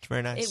 and it's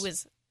very nice. It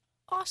was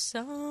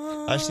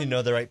awesome. I just need to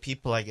know the right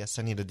people. I guess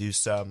I need to do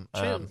some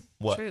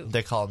what true.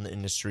 They call in the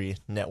industry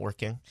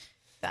networking.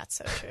 That's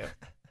so true.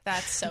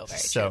 That's so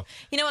very true.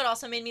 You know what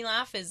also made me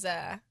laugh is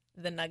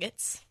the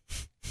Nuggets.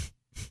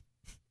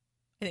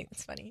 I think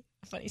that's funny.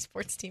 A funny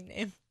sports team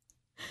name.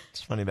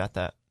 What's funny about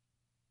that?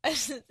 I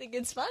just think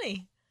it's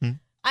funny.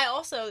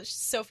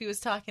 Sophie was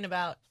talking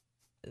about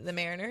the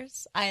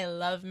Mariners. I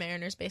love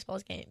Mariners baseball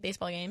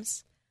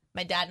games.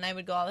 My dad and I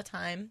would go all the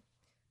time.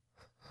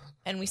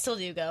 And we still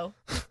do go.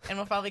 And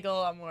we'll probably go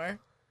a lot more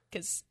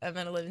because I'm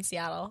going to live in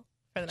Seattle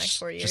for the next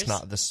 4 years. Just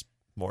not this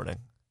morning.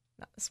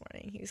 Not this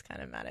morning. He was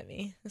kind of mad at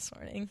me this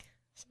morning.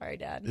 Sorry,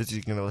 Dad. Is he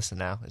going to listen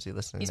now? Is he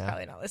listening now? He's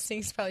probably not listening.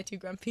 He's probably too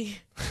grumpy.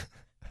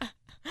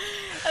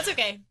 That's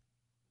okay.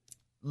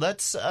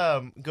 Let's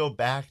go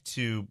back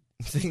to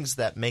things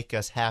that make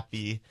us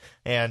happy.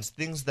 And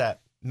things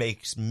that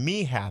makes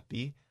me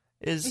happy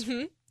is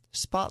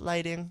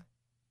spotlighting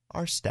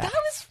our staff. That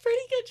was a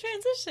pretty good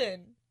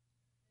transition.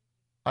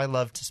 I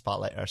love to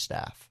spotlight our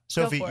staff.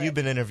 Sophie, you've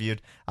been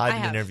interviewed.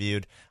 I've been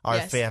interviewed.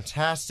 Our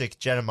fantastic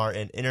Jenna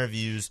Martin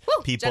interviews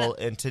people,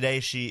 and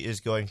today she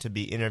is going to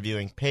be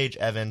interviewing Paige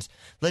Evans.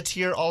 Let's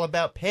hear all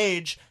about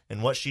Paige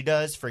and what she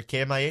does for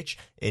KMIH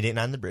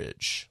 88.9 The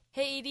Bridge.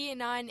 Hey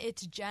 88.9,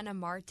 it's Jenna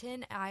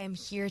Martin. I am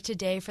here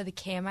today for the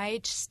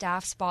KMIH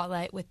Staff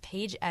Spotlight with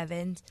Paige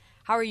Evans.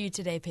 How are you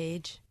today,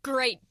 Paige?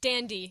 Great,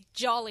 dandy,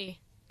 jolly.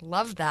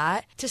 Love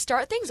that. To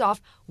start things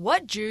off,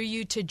 what drew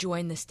you to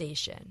join the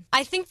station?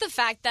 I think the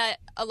fact that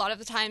a lot of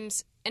the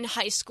times in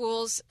high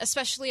schools,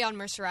 especially on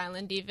Mercer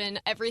Island even,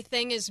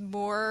 everything is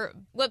more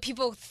what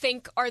people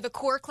think are the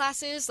core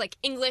classes, like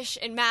English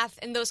and math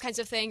and those kinds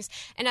of things.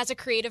 And as a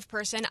creative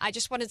person, I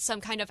just wanted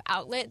some kind of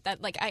outlet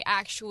that like I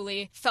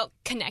actually felt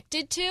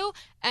connected to.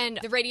 And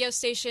the radio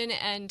station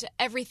and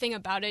everything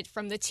about it,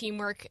 from the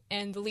teamwork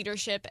and the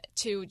leadership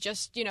to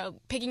just, you know,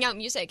 picking out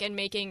music and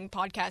making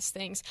podcast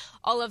things,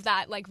 all of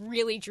that like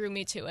really drew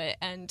me to it.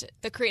 And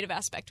the creative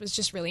aspect was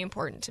just really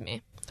important to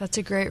me. That's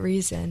a great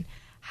reason.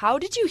 How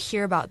did you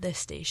hear about this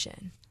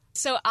station?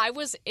 So I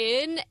was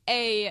in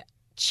a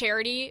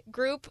charity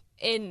group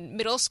in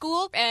middle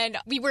school, and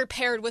we were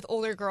paired with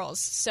older girls.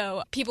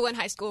 So people in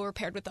high school were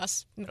paired with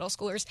us middle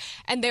schoolers,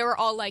 and they were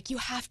all like, you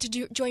have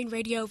to join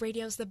radio.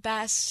 Radio's the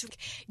best.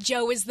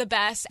 Joe is the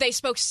best. They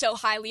spoke so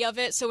highly of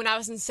it. So when I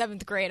was in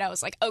 7th grade, I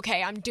was like,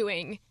 okay, I'm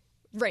doing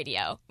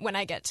radio when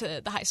I get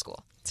to the high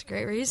school. It's a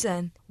great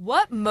reason.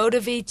 What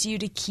motivates you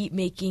to keep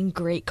making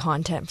great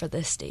content for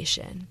this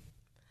station?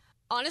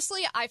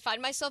 Honestly, I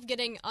find myself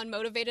getting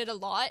unmotivated a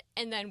lot,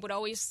 and then what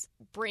always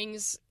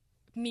brings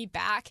me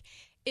back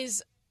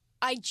is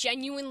I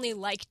genuinely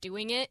like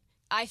doing it.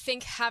 I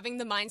think having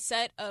the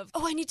mindset of,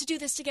 oh, I need to do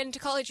this to get into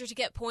college or to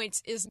get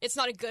points it's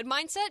not a good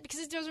mindset, because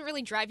it doesn't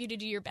really drive you to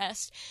do your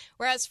best.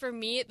 Whereas for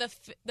me,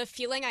 the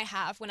feeling I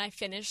have when I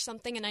finish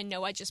something and I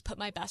know I just put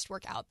my best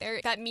work out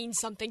there, that means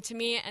something to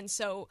me. And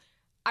so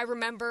I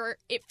remember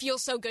it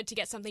feels so good to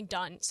get something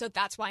done. So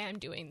that's why I'm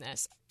doing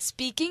this.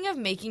 Speaking of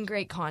making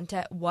great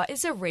content, what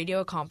is a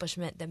radio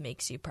accomplishment that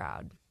makes you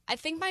proud? I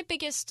think my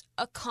biggest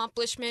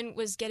accomplishment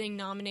was getting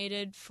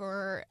nominated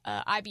for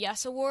an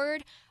IBS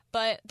award,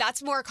 but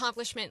that's more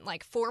accomplishment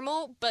like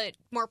formal. But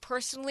more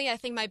personally, I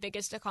think my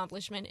biggest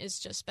accomplishment is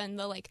just been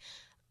the like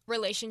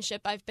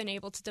relationship I've been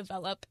able to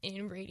develop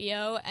in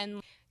radio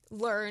and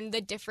learn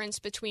the difference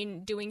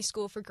between doing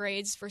school for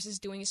grades versus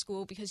doing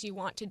school because you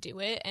want to do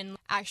it, and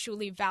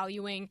actually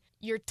valuing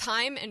your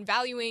time and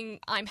valuing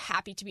I'm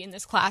happy to be in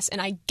this class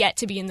and I get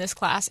to be in this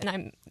class and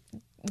I'm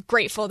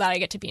grateful that I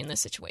get to be in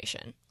this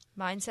situation.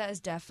 Mindset is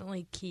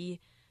definitely key.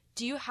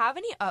 Do you have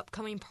any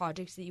upcoming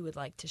projects that you would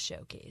like to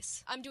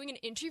showcase? I'm doing an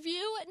interview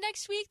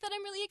next week that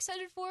I'm really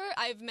excited for.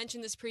 I've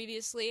mentioned this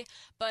previously,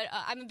 but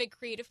I'm a big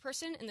creative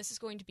person, and this is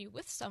going to be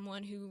with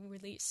someone who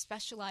really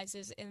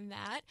specializes in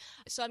that.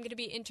 So I'm going to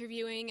be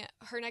interviewing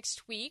her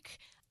next week.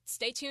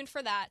 Stay tuned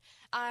for that.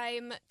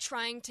 I'm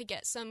trying to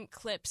get some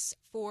clips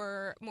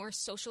for more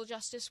social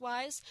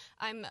justice-wise.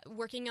 I'm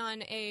working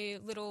on a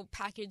little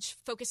package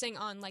focusing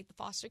on like the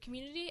foster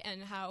community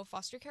and how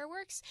foster care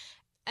works.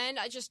 And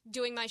I just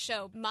doing my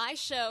show. My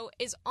show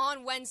is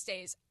on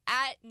Wednesdays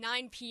at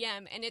 9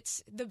 p.m. and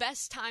it's the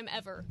best time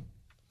ever.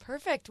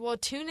 Perfect. Well,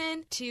 tune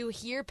in to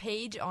hear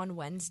Paige on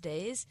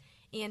Wednesdays.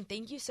 And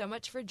thank you so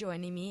much for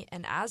joining me.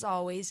 And as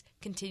always,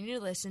 continue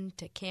to listen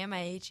to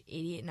KMIH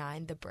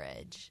 88.9 The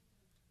Bridge.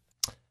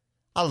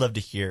 I love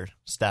to hear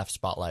staff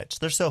spotlights.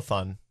 They're so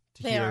fun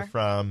to hear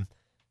from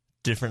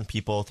different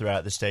people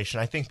throughout the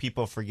station. I think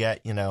people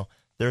forget,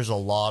 there's a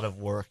lot of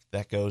work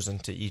that goes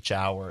into each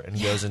hour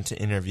and goes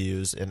into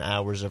interviews and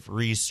hours of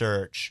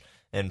research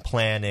and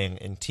planning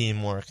and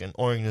teamwork and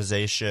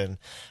organization.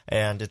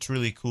 And it's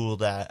really cool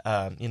that,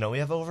 we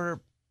have over,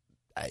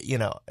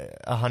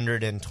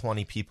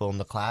 120 people in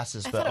the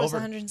classes. I thought it was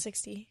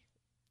 160.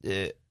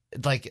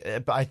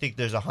 I think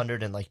there's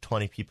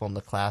 120 people in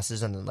the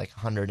classes and then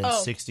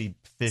 150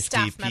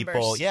 staff people.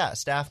 Members. Yeah,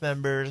 staff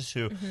members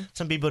who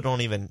some people don't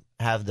even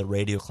have the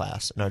radio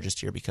class and are just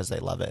here because they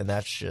love it. And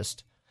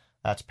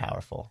that's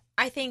powerful.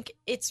 I think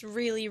it's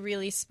really,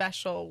 really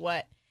special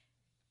what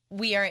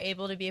we are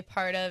able to be a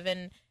part of.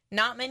 And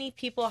not many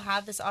people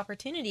have this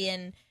opportunity.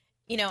 And,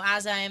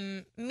 as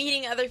I'm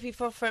meeting other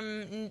people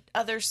from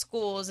other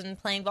schools and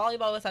playing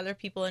volleyball with other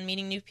people and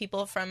meeting new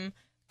people from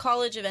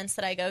college events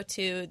that I go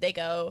to, they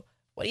go,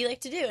 what do you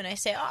like to do? And I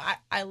say,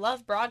 I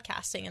love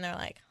broadcasting. And they're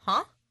like,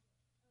 huh?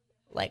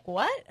 Like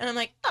what? And I'm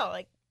like,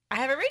 I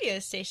have a radio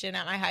station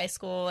at my high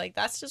school. Like,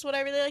 that's just what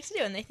I really like to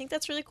do. And they think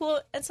that's really cool.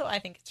 And so I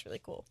think it's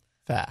really cool.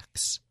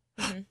 Facts.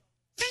 Mm-hmm.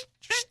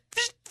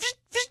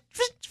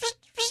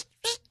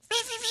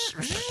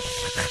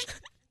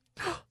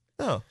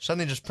 Oh,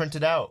 something just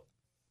printed out.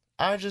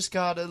 I just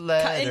got a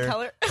letter. Cut in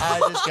color. I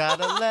just got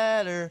a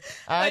letter.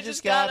 I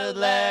just got a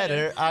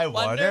letter. I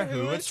wonder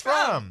who it's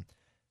from.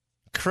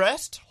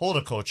 Crest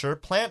Horticulture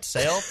plant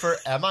sale for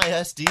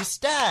MISD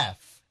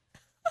staff.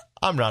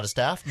 I'm not a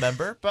staff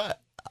member,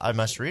 but I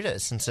must read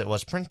it since it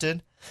was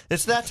printed.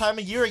 It's that time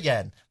of year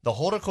again. The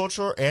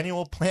horticultural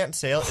annual plant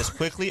sale is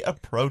quickly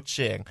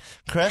approaching.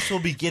 Crest will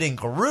be getting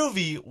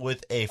groovy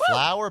with a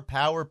flower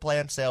power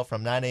plant sale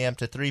from 9 a.m.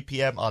 to 3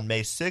 p.m. on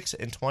May 6th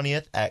and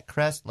 20th at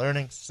Crest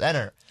Learning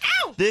Center.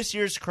 Ow! This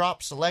year's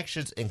crop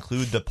selections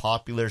include the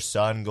popular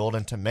Sun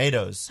Golden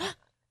Tomatoes.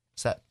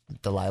 Is that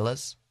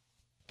Delilah's?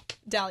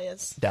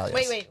 Dahlias.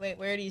 Wait.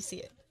 Where do you see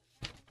it?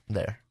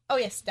 There. Oh,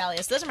 yes,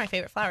 dahlias. Those are my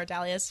favorite flower,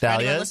 dahlias.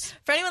 Dahlias?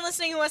 For anyone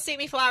listening who wants to take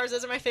me flowers,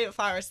 those are my favorite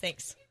flowers.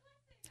 Thanks.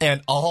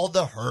 And all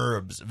the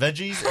herbs,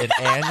 veggies, and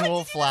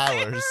annual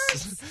flowers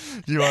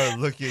you are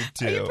looking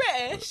to. Are you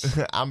British?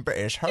 I'm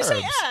British. Herbs. You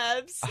say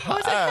herbs. Or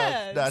was it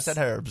herbs? No, I said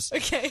herbs.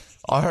 Okay.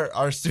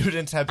 Our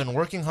students have been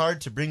working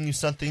hard to bring you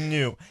something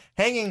new.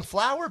 Hanging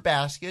flower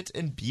baskets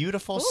and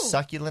beautiful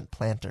succulent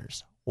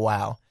planters.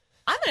 Wow.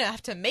 I'm going to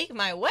have to make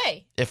my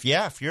way. If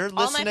you're listening.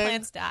 All my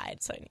plants died,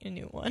 so I need a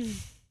new one.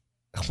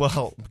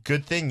 Well,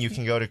 good thing you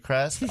can go to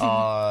Crest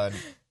on,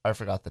 I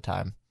forgot the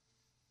time.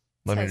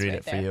 Let me read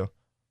it for you.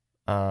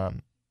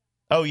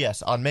 Oh,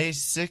 yes, on May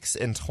 6th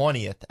and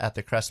 20th at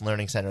the Crest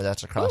Learning Center.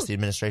 That's across the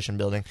administration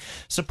building.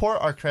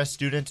 Support our Crest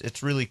students.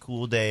 It's a really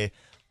cool day.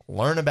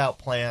 Learn about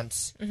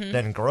plants,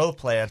 then grow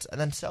plants, and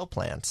then sell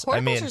plants.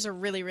 Horticulture is a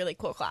really, really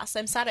cool class.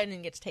 I'm sad I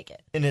didn't get to take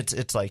it. And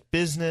it's like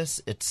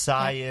business, it's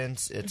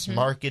science, it's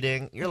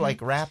marketing. You're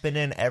like wrapping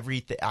in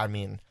everything. I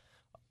mean,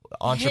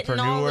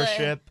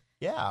 entrepreneurship.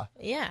 Yeah.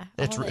 Yeah.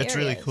 It's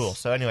really cool.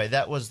 So anyway,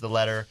 that was the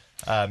letter.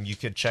 You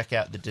could check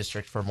out the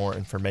district for more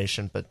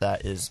information, but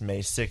that is May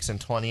 6th and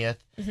 20th.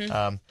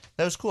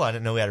 That was cool. I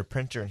didn't know we had a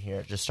printer in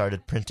here. It just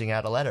started printing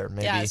out a letter.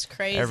 Maybe it's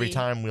crazy. Every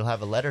time we'll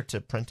have a letter to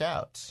print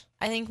out.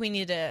 I think we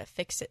need to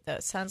fix it, though.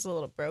 It sounds a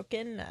little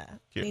broken.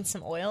 Need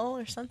some oil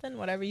or something.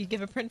 Whatever you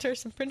give a printer,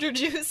 some printer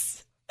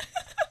juice.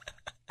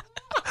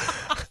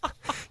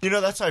 You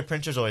know, that's why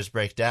printers always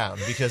break down,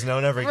 because no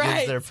one ever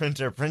gives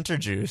their printer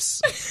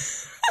juice.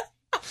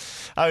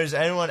 Does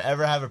anyone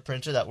ever have a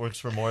printer that works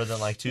for more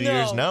than like 2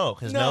 years? No,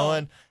 because no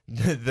one.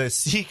 The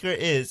secret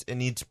is it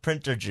needs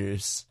printer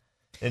juice,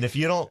 and if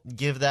you don't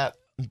give that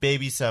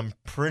baby some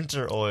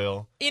printer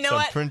oil,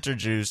 printer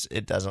juice,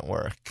 it doesn't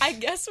work. I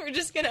guess we're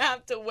just gonna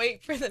have to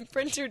wait for the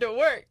printer to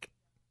work.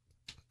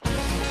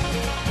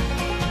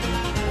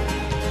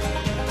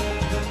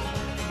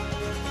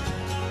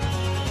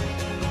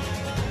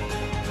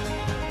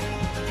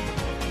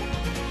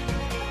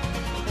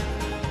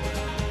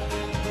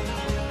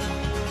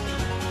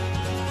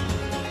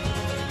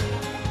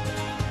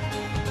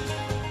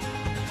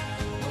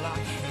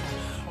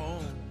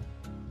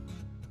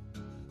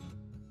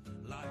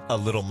 A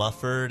little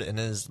Mumford and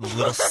his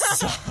little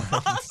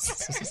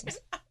sons.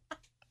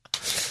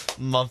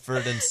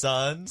 Mumford and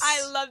Sons.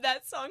 I love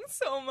that song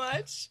so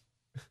much.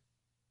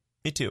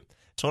 Me too.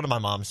 It's one of my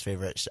mom's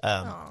favorites.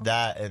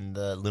 That and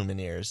the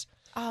Lumineers.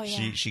 Oh,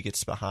 yeah. She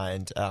gets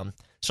behind.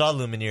 Saw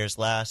Lumineers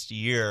last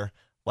year.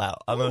 Wow,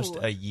 almost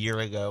a year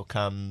ago.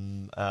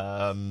 Come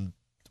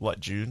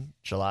June,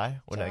 July?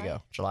 When did I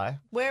go? July.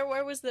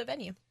 Where was the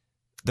venue?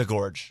 The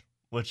Gorge,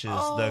 which is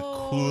the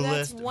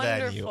coolest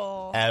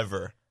venue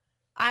ever.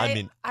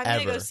 I'm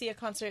gonna go see a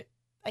concert.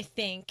 I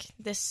think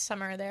this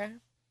summer there.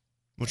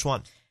 Which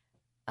one?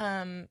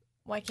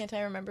 Why can't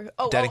I remember?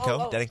 Dead &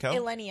 Co?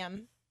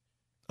 Illenium.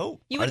 Oh,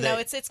 you would know.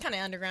 It's kind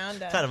of underground.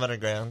 Kind of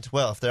underground.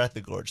 Well, if they're at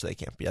the Gorge, they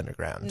can't be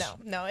underground.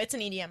 No, it's an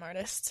EDM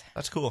artist.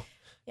 That's cool.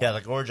 Yeah,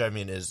 the Gorge. I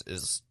mean, is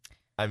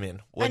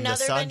when the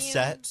sun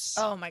sets.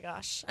 Oh my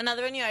gosh!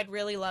 Another venue I'd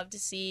really love to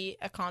see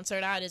a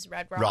concert at is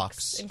Red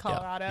Rocks in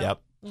Colorado.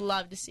 Yep.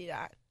 Love to see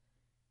that.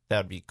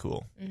 That'd be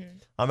cool.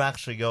 I'm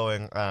actually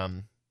going.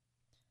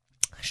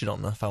 Actually,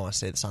 don't know if I want to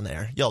say this on the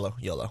air. YOLO.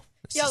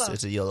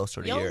 It's a YOLO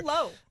sort of year.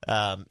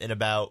 In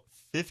about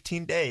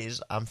 15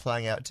 days, I'm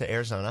flying out to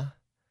Arizona.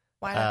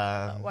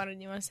 Why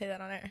didn't you want to say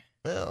that on air?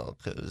 Well,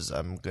 because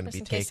I'm going to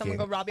be taking. Someone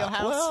go rob your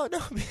house.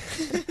 Well,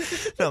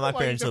 no, my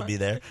parents will be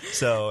there,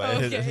 so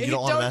you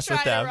don't want to mess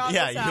with them.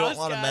 Yeah, you don't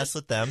want to mess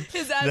with them.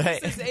 His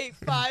address is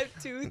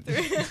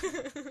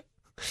 8523.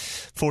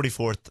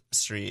 44th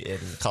Street in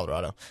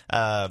Colorado.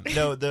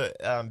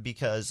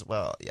 Because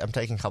I'm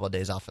taking a couple of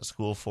days off of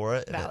school for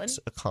it. And it's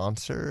a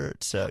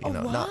concert, so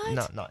not.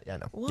 Yeah,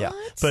 no. What? Yeah,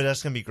 but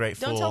that's gonna be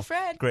Grateful. Don't tell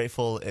Fred.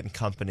 Grateful and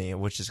Company,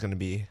 which is gonna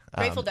be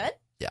Grateful Dead.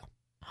 Yeah,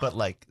 but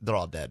like they're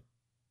all dead.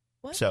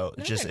 What? So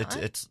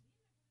it's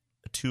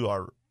 2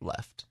 are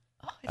left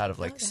out of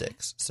like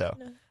 6. So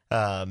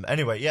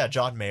anyway, yeah,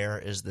 John Mayer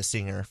is the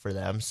singer for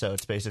them. So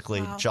it's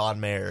basically John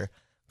Mayer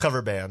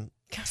cover band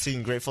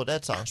singing Grateful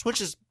Dead songs,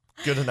 which is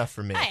good enough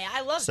for me. Hey,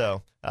 I love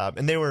so.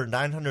 And they were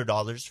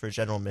 $900 for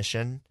general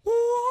admission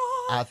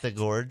at the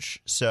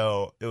Gorge,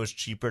 so it was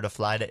cheaper to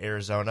fly to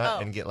Arizona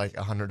and get like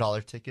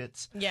 $100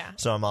 tickets. Yeah.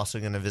 So I'm also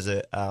going to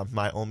visit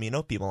my Omi and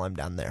Opie while I'm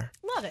down there.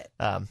 Love it.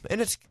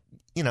 And it's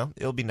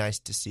it'll be nice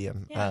to see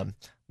him. Yeah.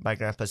 My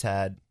grandpa's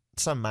had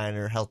some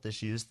minor health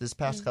issues this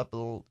past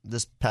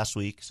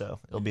week, so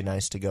it'll be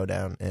nice to go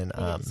down and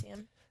see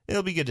him.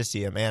 It'll be good to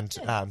see him, and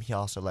he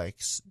also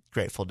likes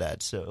Grateful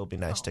Dead, so it'll be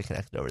nice to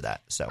connect over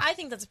that. So I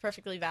think that's a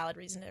perfectly valid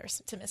reason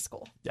to miss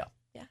school. Yeah.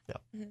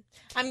 Mm-hmm.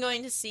 I'm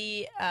going to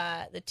see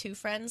the Two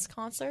Friends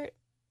concert.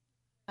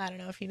 I don't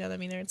know if you know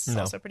them either. It's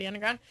also pretty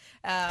underground.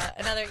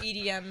 Another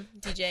EDM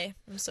DJ.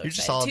 I'm so excited. You're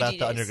just all about DJs.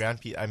 The underground.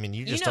 I mean,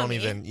 you don't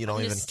even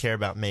care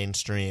about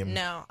mainstream.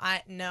 No,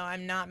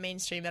 I'm not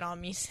mainstream at all.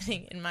 Me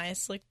sitting in my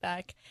slick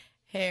back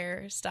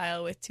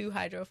hairstyle with 2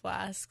 hydro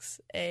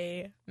flasks,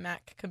 a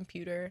Mac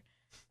computer.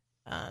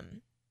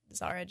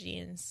 Zara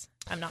jeans.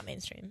 I'm not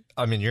mainstream.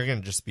 I mean, you're going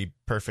to just be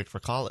perfect for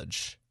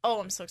college. Oh,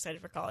 I'm so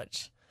excited for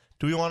college.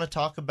 do we want to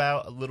talk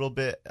about a little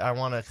bit? I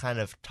want to kind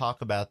of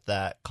talk about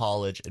that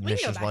college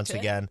admissions once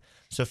again.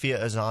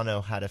 Sophia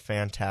Azano had a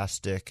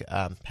fantastic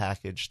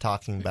package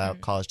talking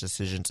about college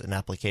decisions and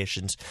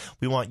applications.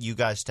 We want you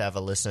guys to have a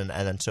listen,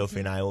 and then Sophie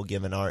and I will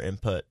give in our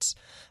inputs.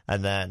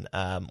 And then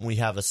we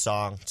have a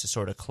song to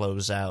sort of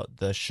close out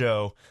the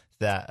show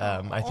that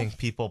I think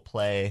people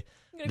play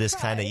this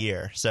kind of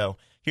year. So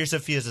here's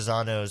Sophia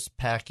Azano's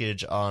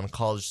package on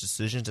college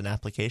decisions and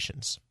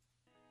applications.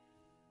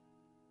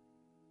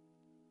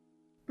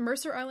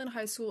 Mercer Island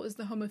High School is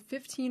the home of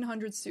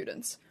 1,500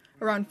 students,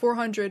 around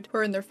 400 who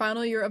are in their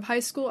final year of high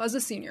school as a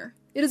senior.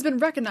 It has been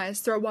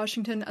recognized throughout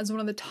Washington as one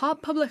of the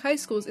top public high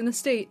schools in the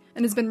state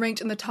and has been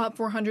ranked in the top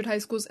 400 high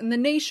schools in the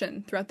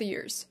nation throughout the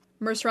years.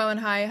 Mercer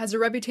Island High has a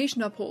reputation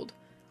to uphold.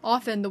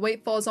 Often, the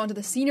weight falls onto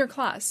the senior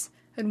class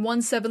and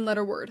one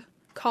 7-letter word,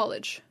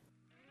 college.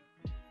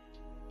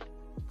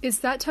 It's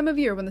that time of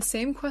year when the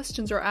same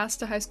questions are asked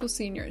to high school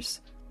seniors.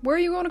 Where are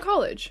you going to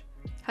college?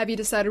 Have you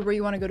decided where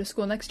you want to go to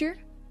school next year?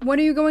 When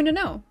are you going to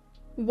know?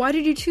 Why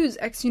did you choose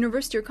X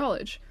university or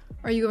college?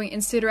 Are you going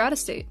in-state or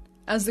out-of-state?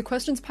 As the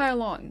questions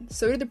pile on,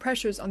 so do the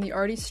pressures on the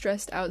already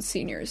stressed-out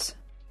seniors.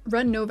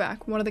 Ren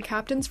Novak, one of the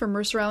captains for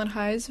Mercer Island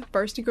High's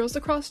varsity girls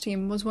lacrosse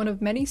team, was one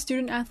of many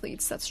student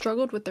athletes that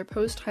struggled with their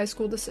post-high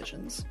school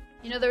decisions.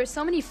 You know, there were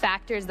so many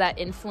factors that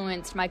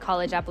influenced my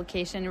college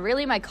application,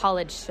 really my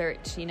college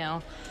search, you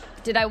know.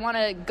 Did I want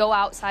to go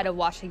outside of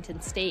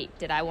Washington State?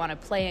 Did I want to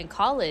play in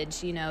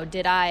college? You know,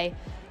 did I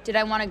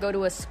want to go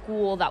to a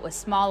school that was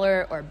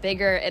smaller or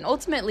bigger? And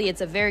ultimately, it's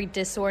a very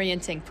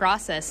disorienting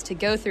process to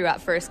go through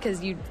at first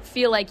because you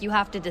feel like you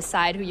have to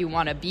decide who you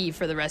want to be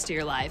for the rest of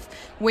your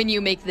life when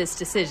you make this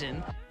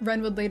decision.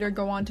 Ren would later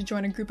go on to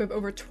join a group of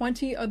over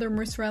 20 other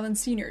Mercer Island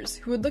seniors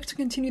who would look to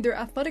continue their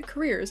athletic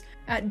careers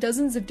at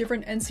dozens of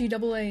different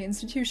NCAA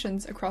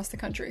institutions across the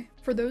country.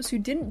 For those who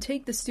didn't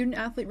take the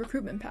student-athlete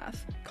recruitment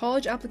path,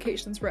 college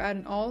applications were at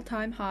an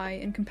all-time high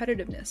in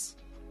competitiveness.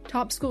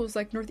 Top schools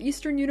like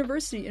Northeastern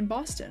University in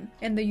Boston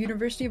and the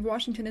University of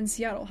Washington in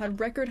Seattle had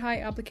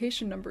record-high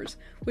application numbers,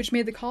 which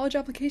made the college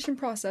application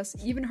process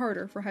even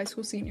harder for high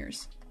school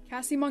seniors.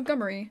 Cassie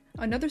Montgomery,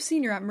 another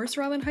senior at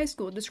Mercer Island High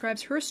School,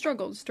 describes her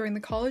struggles during the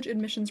college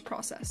admissions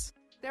process.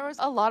 There was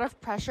a lot of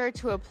pressure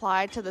to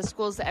apply to the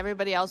schools that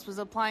everybody else was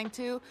applying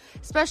to,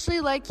 especially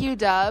like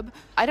UW.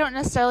 I don't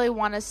necessarily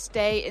want to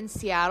stay in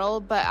Seattle,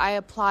 but I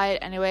applied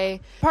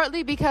anyway,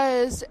 partly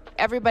because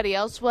everybody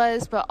else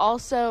was, but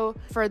also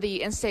for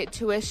the in-state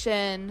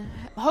tuition,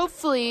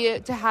 hopefully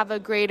to have a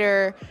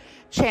greater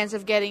chance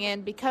of getting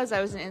in because I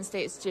was an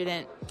in-state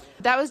student.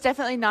 That was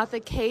definitely not the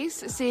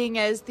case, seeing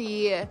as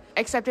the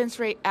acceptance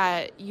rate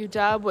at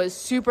UW was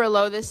super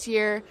low this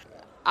year.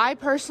 I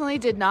personally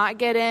did not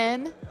get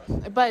in,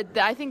 but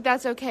I think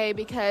that's okay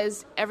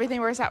because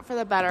everything works out for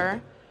the better.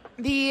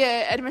 The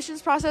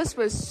admissions process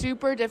was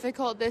super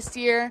difficult this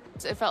year.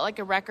 It felt like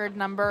a record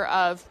number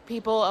of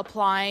people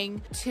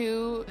applying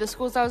to the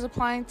schools I was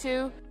applying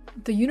to.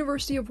 The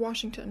University of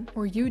Washington,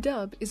 or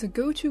UW, is a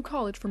go-to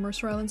college for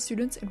Mercer Island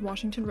students and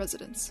Washington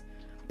residents.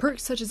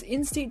 Perks such as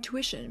in-state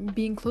tuition,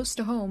 being close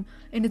to home,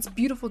 and its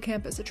beautiful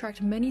campus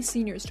attract many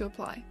seniors to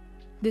apply.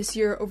 This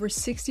year, over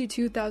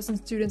 62,000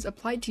 students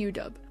applied to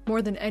UW,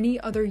 more than any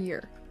other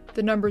year.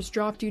 The numbers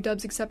dropped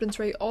UW's acceptance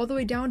rate all the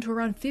way down to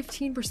around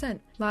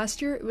 15%.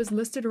 Last year, it was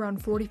listed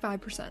around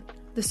 45%.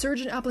 The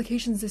surge in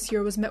applications this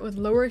year was met with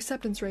lower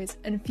acceptance rates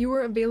and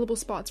fewer available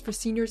spots for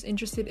seniors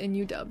interested in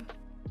UW.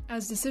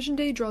 As decision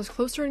day draws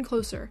closer and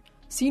closer,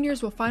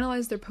 seniors will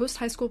finalize their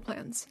post-high school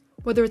plans.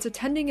 Whether it's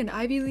attending an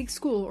Ivy League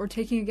school or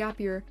taking a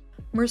gap year,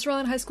 Mercer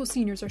Island High School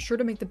seniors are sure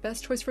to make the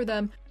best choice for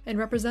them and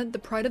represent the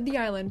pride of the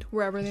island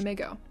wherever they may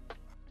go.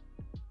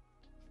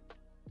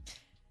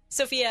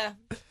 Sophia,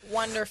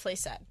 wonderfully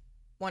said.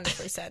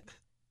 Wonderfully said.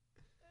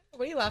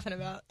 What are you laughing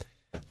about?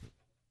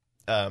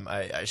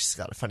 I just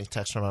got a funny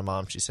text from my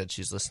mom. She said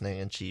she's listening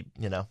and she,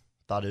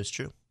 thought it was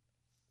true.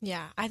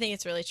 Yeah, I think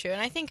it's really true.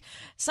 And I think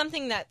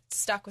something that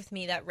stuck with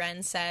me that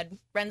Ren said,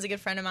 Ren's a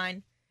good friend of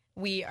mine.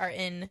 We are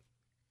in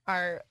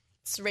our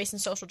race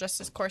and social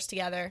justice course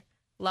together.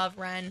 Love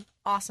Ren.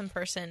 Awesome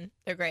person.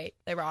 They're great.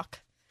 They rock.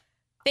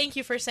 Thank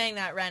you for saying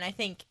that, Ren. I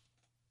think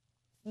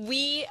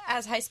we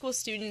as high school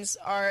students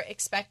are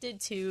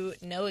expected to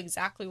know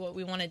exactly what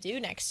we want to do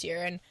next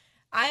year. And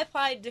I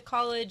applied to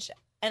college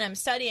and I'm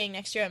studying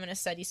next year. I'm going to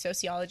study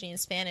sociology and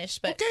Spanish.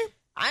 But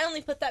I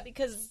only put that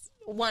because,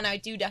 one, I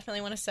do definitely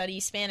want to study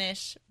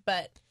Spanish.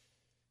 But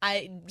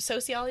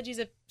sociology is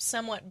a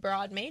somewhat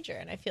broad major.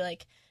 And I feel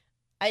like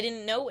I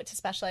didn't know what to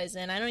specialize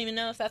in. I don't even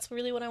know if that's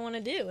really what I want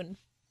to do. And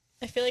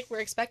I feel like we're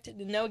expected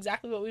to know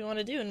exactly what we want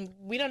to do, and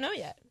we don't know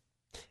yet.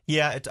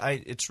 Yeah,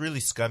 it's really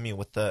scummy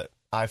with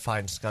I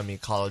find scummy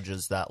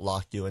colleges that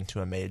lock you into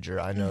a major.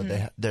 I know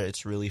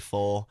it's really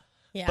full.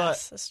 Yes,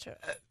 but, that's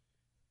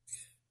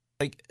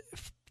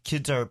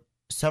true.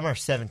 Some are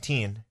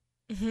 17,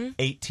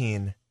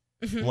 18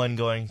 when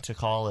going to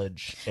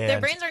college. And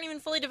their brains aren't even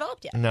fully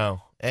developed yet.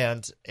 No,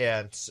 and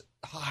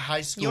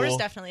high school. Yours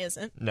definitely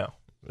isn't. No,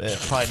 it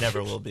probably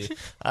never will be.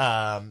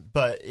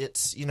 But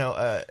it's,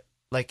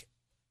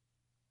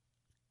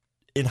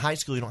 in high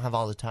school, you don't have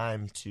all the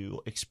time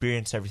to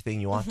experience everything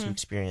you want to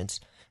experience,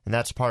 and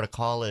that's part of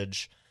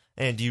college.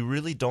 And you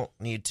really don't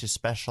need to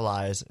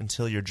specialize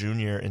until your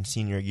junior and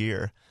senior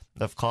year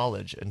of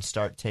college and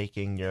start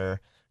taking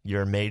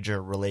your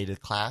major-related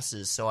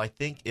classes. So I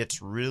think it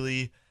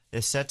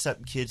sets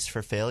up kids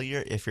for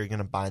failure if you're going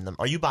to bind them.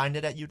 Are you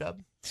binded at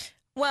UW?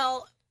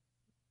 Well,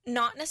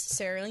 not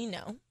necessarily,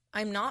 no.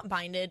 I'm not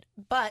binded,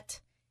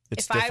 but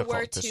It's if I difficult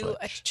were to to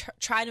switch.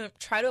 try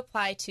to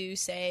apply to,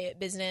 say,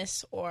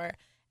 business or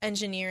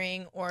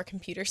engineering or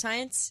computer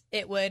science,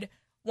 it would,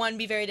 one,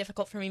 be very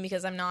difficult for me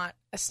because I'm not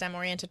a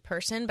STEM-oriented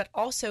person, but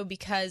also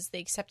because the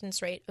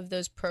acceptance rate of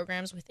those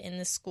programs within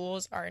the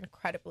schools are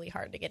incredibly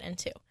hard to get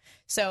into.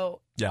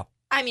 So, yeah.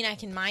 I mean, I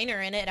can minor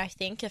in it, I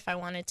think, if I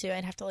wanted to.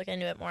 I'd have to look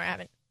into it more. I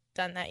haven't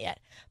done that yet.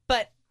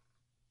 But,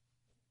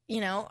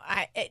 you know,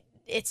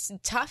 it's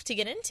tough to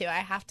get into.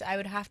 I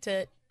would have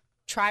to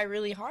try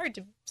really hard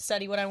to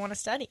study what I want to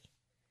study.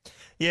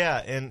 Yeah,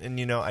 and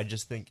you know, I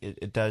just think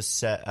it does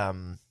set,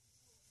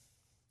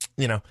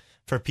 you know,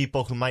 for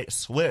people who might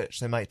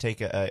switch, they might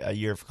take a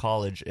year of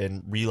college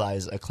and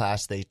realize a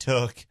class they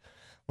took,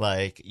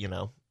 like, you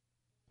know,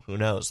 who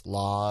knows,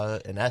 law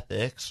and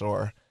ethics,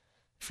 or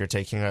if you're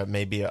taking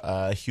maybe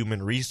a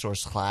human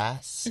resource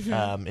class,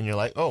 and you're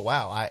like, oh,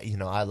 wow,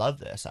 I love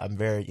this. I'm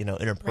very, you know,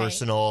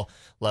 interpersonal,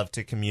 love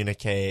to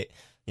communicate,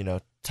 you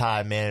know,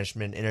 time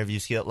management, interview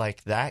skill,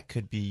 like that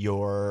could be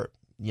your,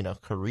 you know,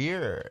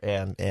 career,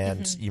 and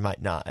you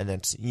might not. And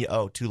then,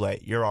 too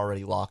late. You're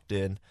already locked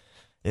in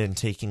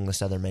taking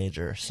this other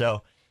major.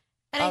 So,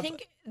 and I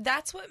think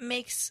that's what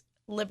makes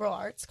liberal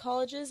arts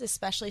colleges,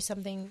 especially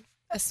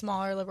a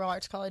smaller liberal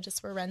arts college.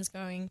 That's where Ren's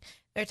going.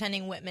 They're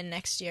attending Whitman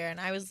next year, and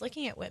I was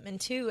looking at Whitman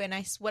too. And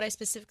what I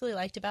specifically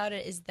liked about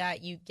it is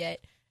that you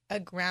get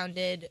a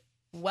grounded,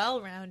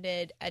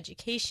 well-rounded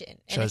education,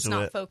 and it's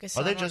not focused.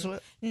 Are they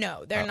Jesuit?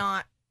 No, they're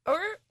not. Or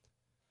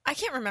I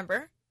can't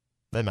remember.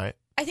 They might.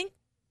 I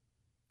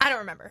don't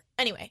remember.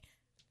 Anyway,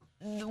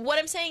 what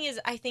I'm saying is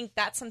I think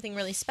that's something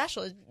really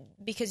special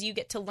because you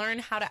get to learn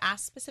how to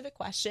ask specific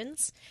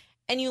questions,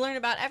 and you learn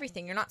about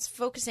everything. You're not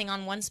focusing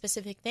on one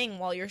specific thing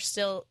while you're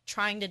still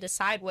trying to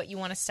decide what you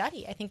want to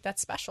study. I think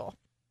that's special.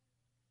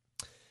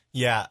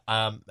 Yeah,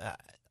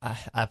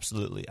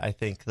 absolutely. I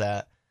think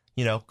that,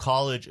 you know,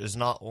 college is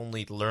not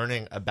only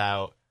learning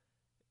about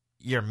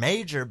your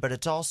major, but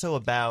it's also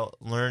about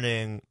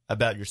learning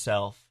about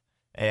yourself.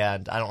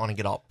 And I don't want to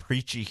get all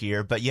preachy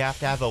here, but you have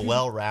to have a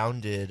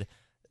well-rounded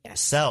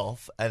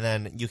self, and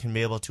then you can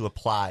be able to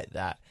apply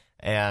that.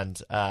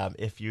 And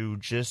if you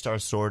just are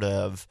sort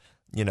of,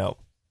 you know,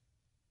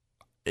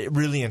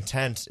 really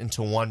intense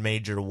into one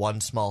major,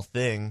 one small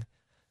thing,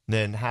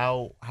 then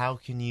how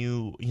can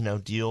you, you know,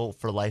 deal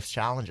for life's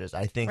challenges?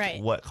 I think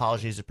what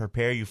college needs to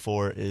prepare you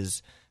for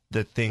is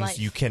the things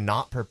you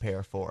cannot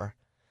prepare for.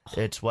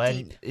 It's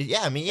when,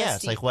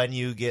 it's like when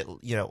you get,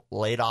 you know,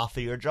 laid off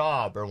of your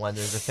job, or when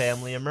there's a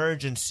family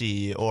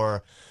emergency,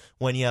 or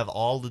when you have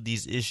all of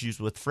these issues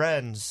with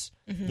friends.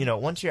 You know,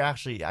 once you're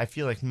actually, I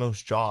feel like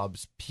most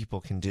jobs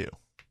people can do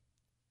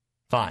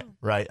fine,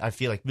 right? I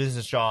feel like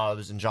business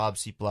jobs and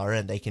jobs people are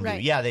in, they can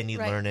do. Yeah, they need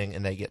learning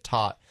and they get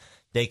taught.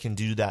 They can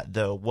do that,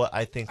 though. What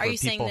I think where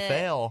people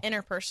fail,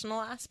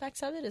 interpersonal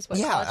aspects of it is what.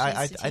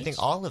 I think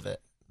all of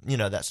it. You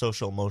know, that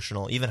social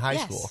emotional, even high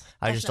school.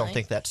 I just don't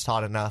think that's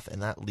taught enough,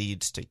 and that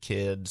leads to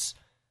kids.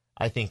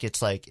 I think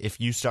it's like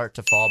if you start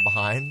to fall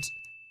behind,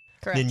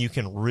 then you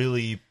can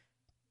really,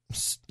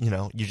 you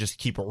know, you just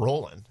keep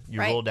rolling.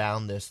 You roll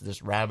down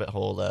this rabbit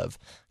hole of,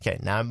 okay,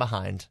 now I'm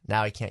behind.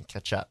 Now I can't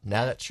catch up.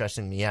 Now that's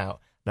stressing me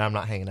out. Now I'm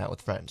not hanging out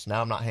with friends.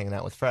 Now I'm not hanging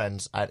out with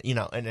friends. You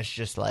know, and it's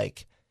just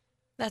like.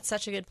 That's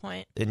such a good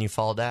point. Then you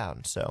fall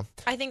down. So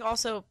I think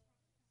also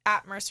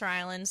at Mercer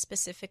Island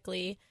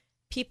specifically,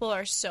 people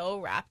are so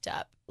wrapped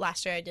up.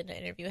 Last year I did an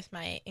interview with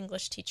my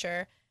English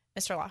teacher,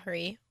 Mr.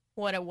 Lahari.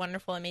 What a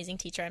wonderful, amazing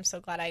teacher. I'm so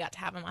glad I got to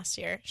have him last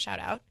year. Shout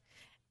out.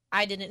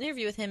 I did an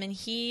interview with him, and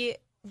he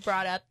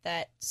brought up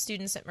that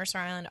students at Mercer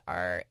Island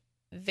are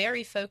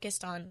very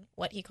focused on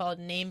what he called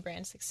name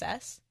brand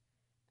success,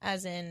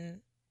 as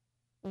in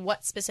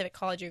what specific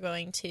college you're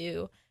going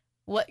to,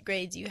 what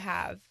grades you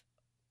have,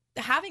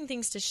 having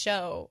things to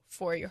show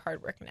for your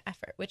hard work and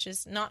effort, which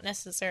is not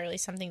necessarily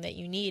something that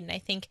you need. And I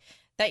think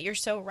that you're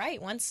so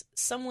right. Once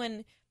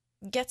someone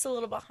gets a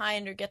little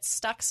behind or gets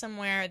stuck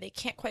somewhere, they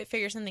can't quite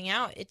figure something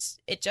out,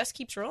 it just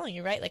keeps rolling.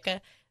 You're right,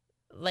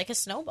 like a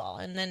snowball,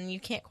 and then you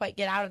can't quite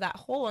get out of that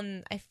hole.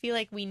 And I feel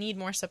like we need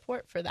more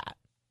support for that.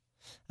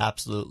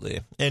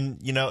 Absolutely. And,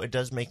 you know, it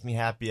does make me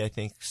happy. I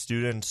think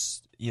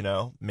students, you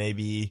know,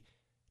 maybe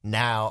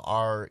now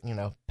are, you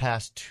know,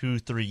 past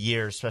 2-3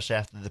 years, especially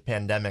after the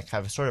pandemic,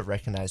 have sort of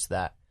recognized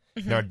that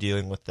and are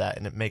dealing with that.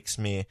 And it makes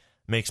me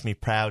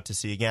proud to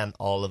see, again,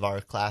 all of our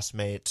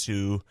classmates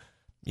who,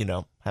 you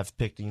know, have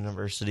picked a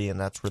university and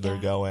that's where they're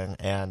going.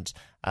 And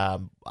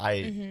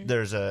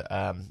there's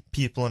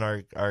people in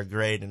our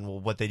grade,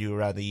 and what they do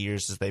around the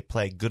years is they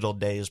play Good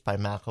Old Days by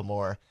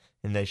Macklemore,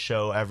 and they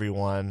show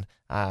everyone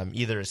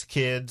either as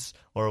kids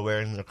or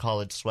wearing their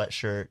college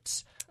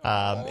sweatshirts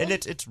And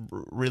it's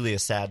really a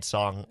sad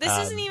song. This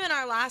isn't even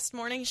our last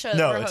morning show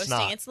that we're hosting.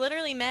 Not. It's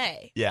literally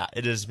May. Yeah,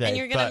 it is May. And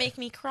you're going to make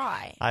me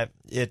cry.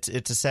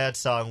 It's a sad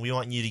song. We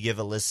want you to give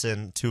a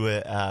listen to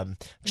it.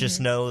 Just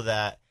know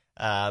that,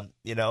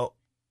 Andrew's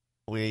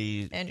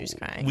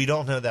crying. We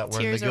don't know that we're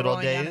Tears in the good are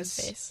old rolling down days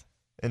his face.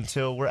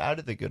 until we're out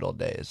of the good old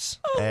days.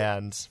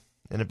 And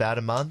in about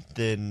a month,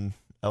 in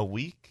a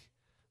week,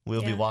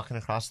 we'll be walking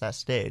across that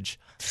stage.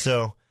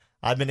 So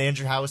I've been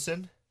Andrew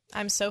Howison.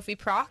 I'm Sophie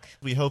Prock.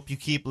 We hope you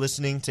keep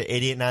listening to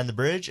 88.9 The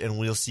Bridge, and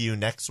we'll see you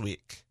next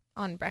week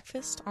on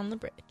Breakfast on the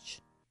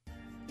Bridge.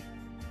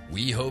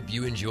 We hope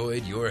you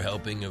enjoyed your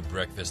helping of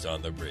Breakfast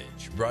on the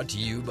Bridge, brought to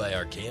you by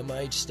our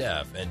KMIH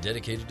staff and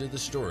dedicated to the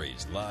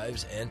stories,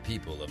 lives, and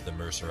people of the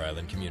Mercer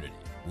Island community.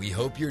 We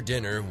hope your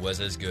dinner was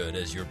as good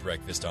as your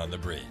breakfast on the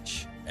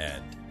bridge,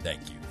 and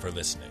thank you for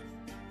listening.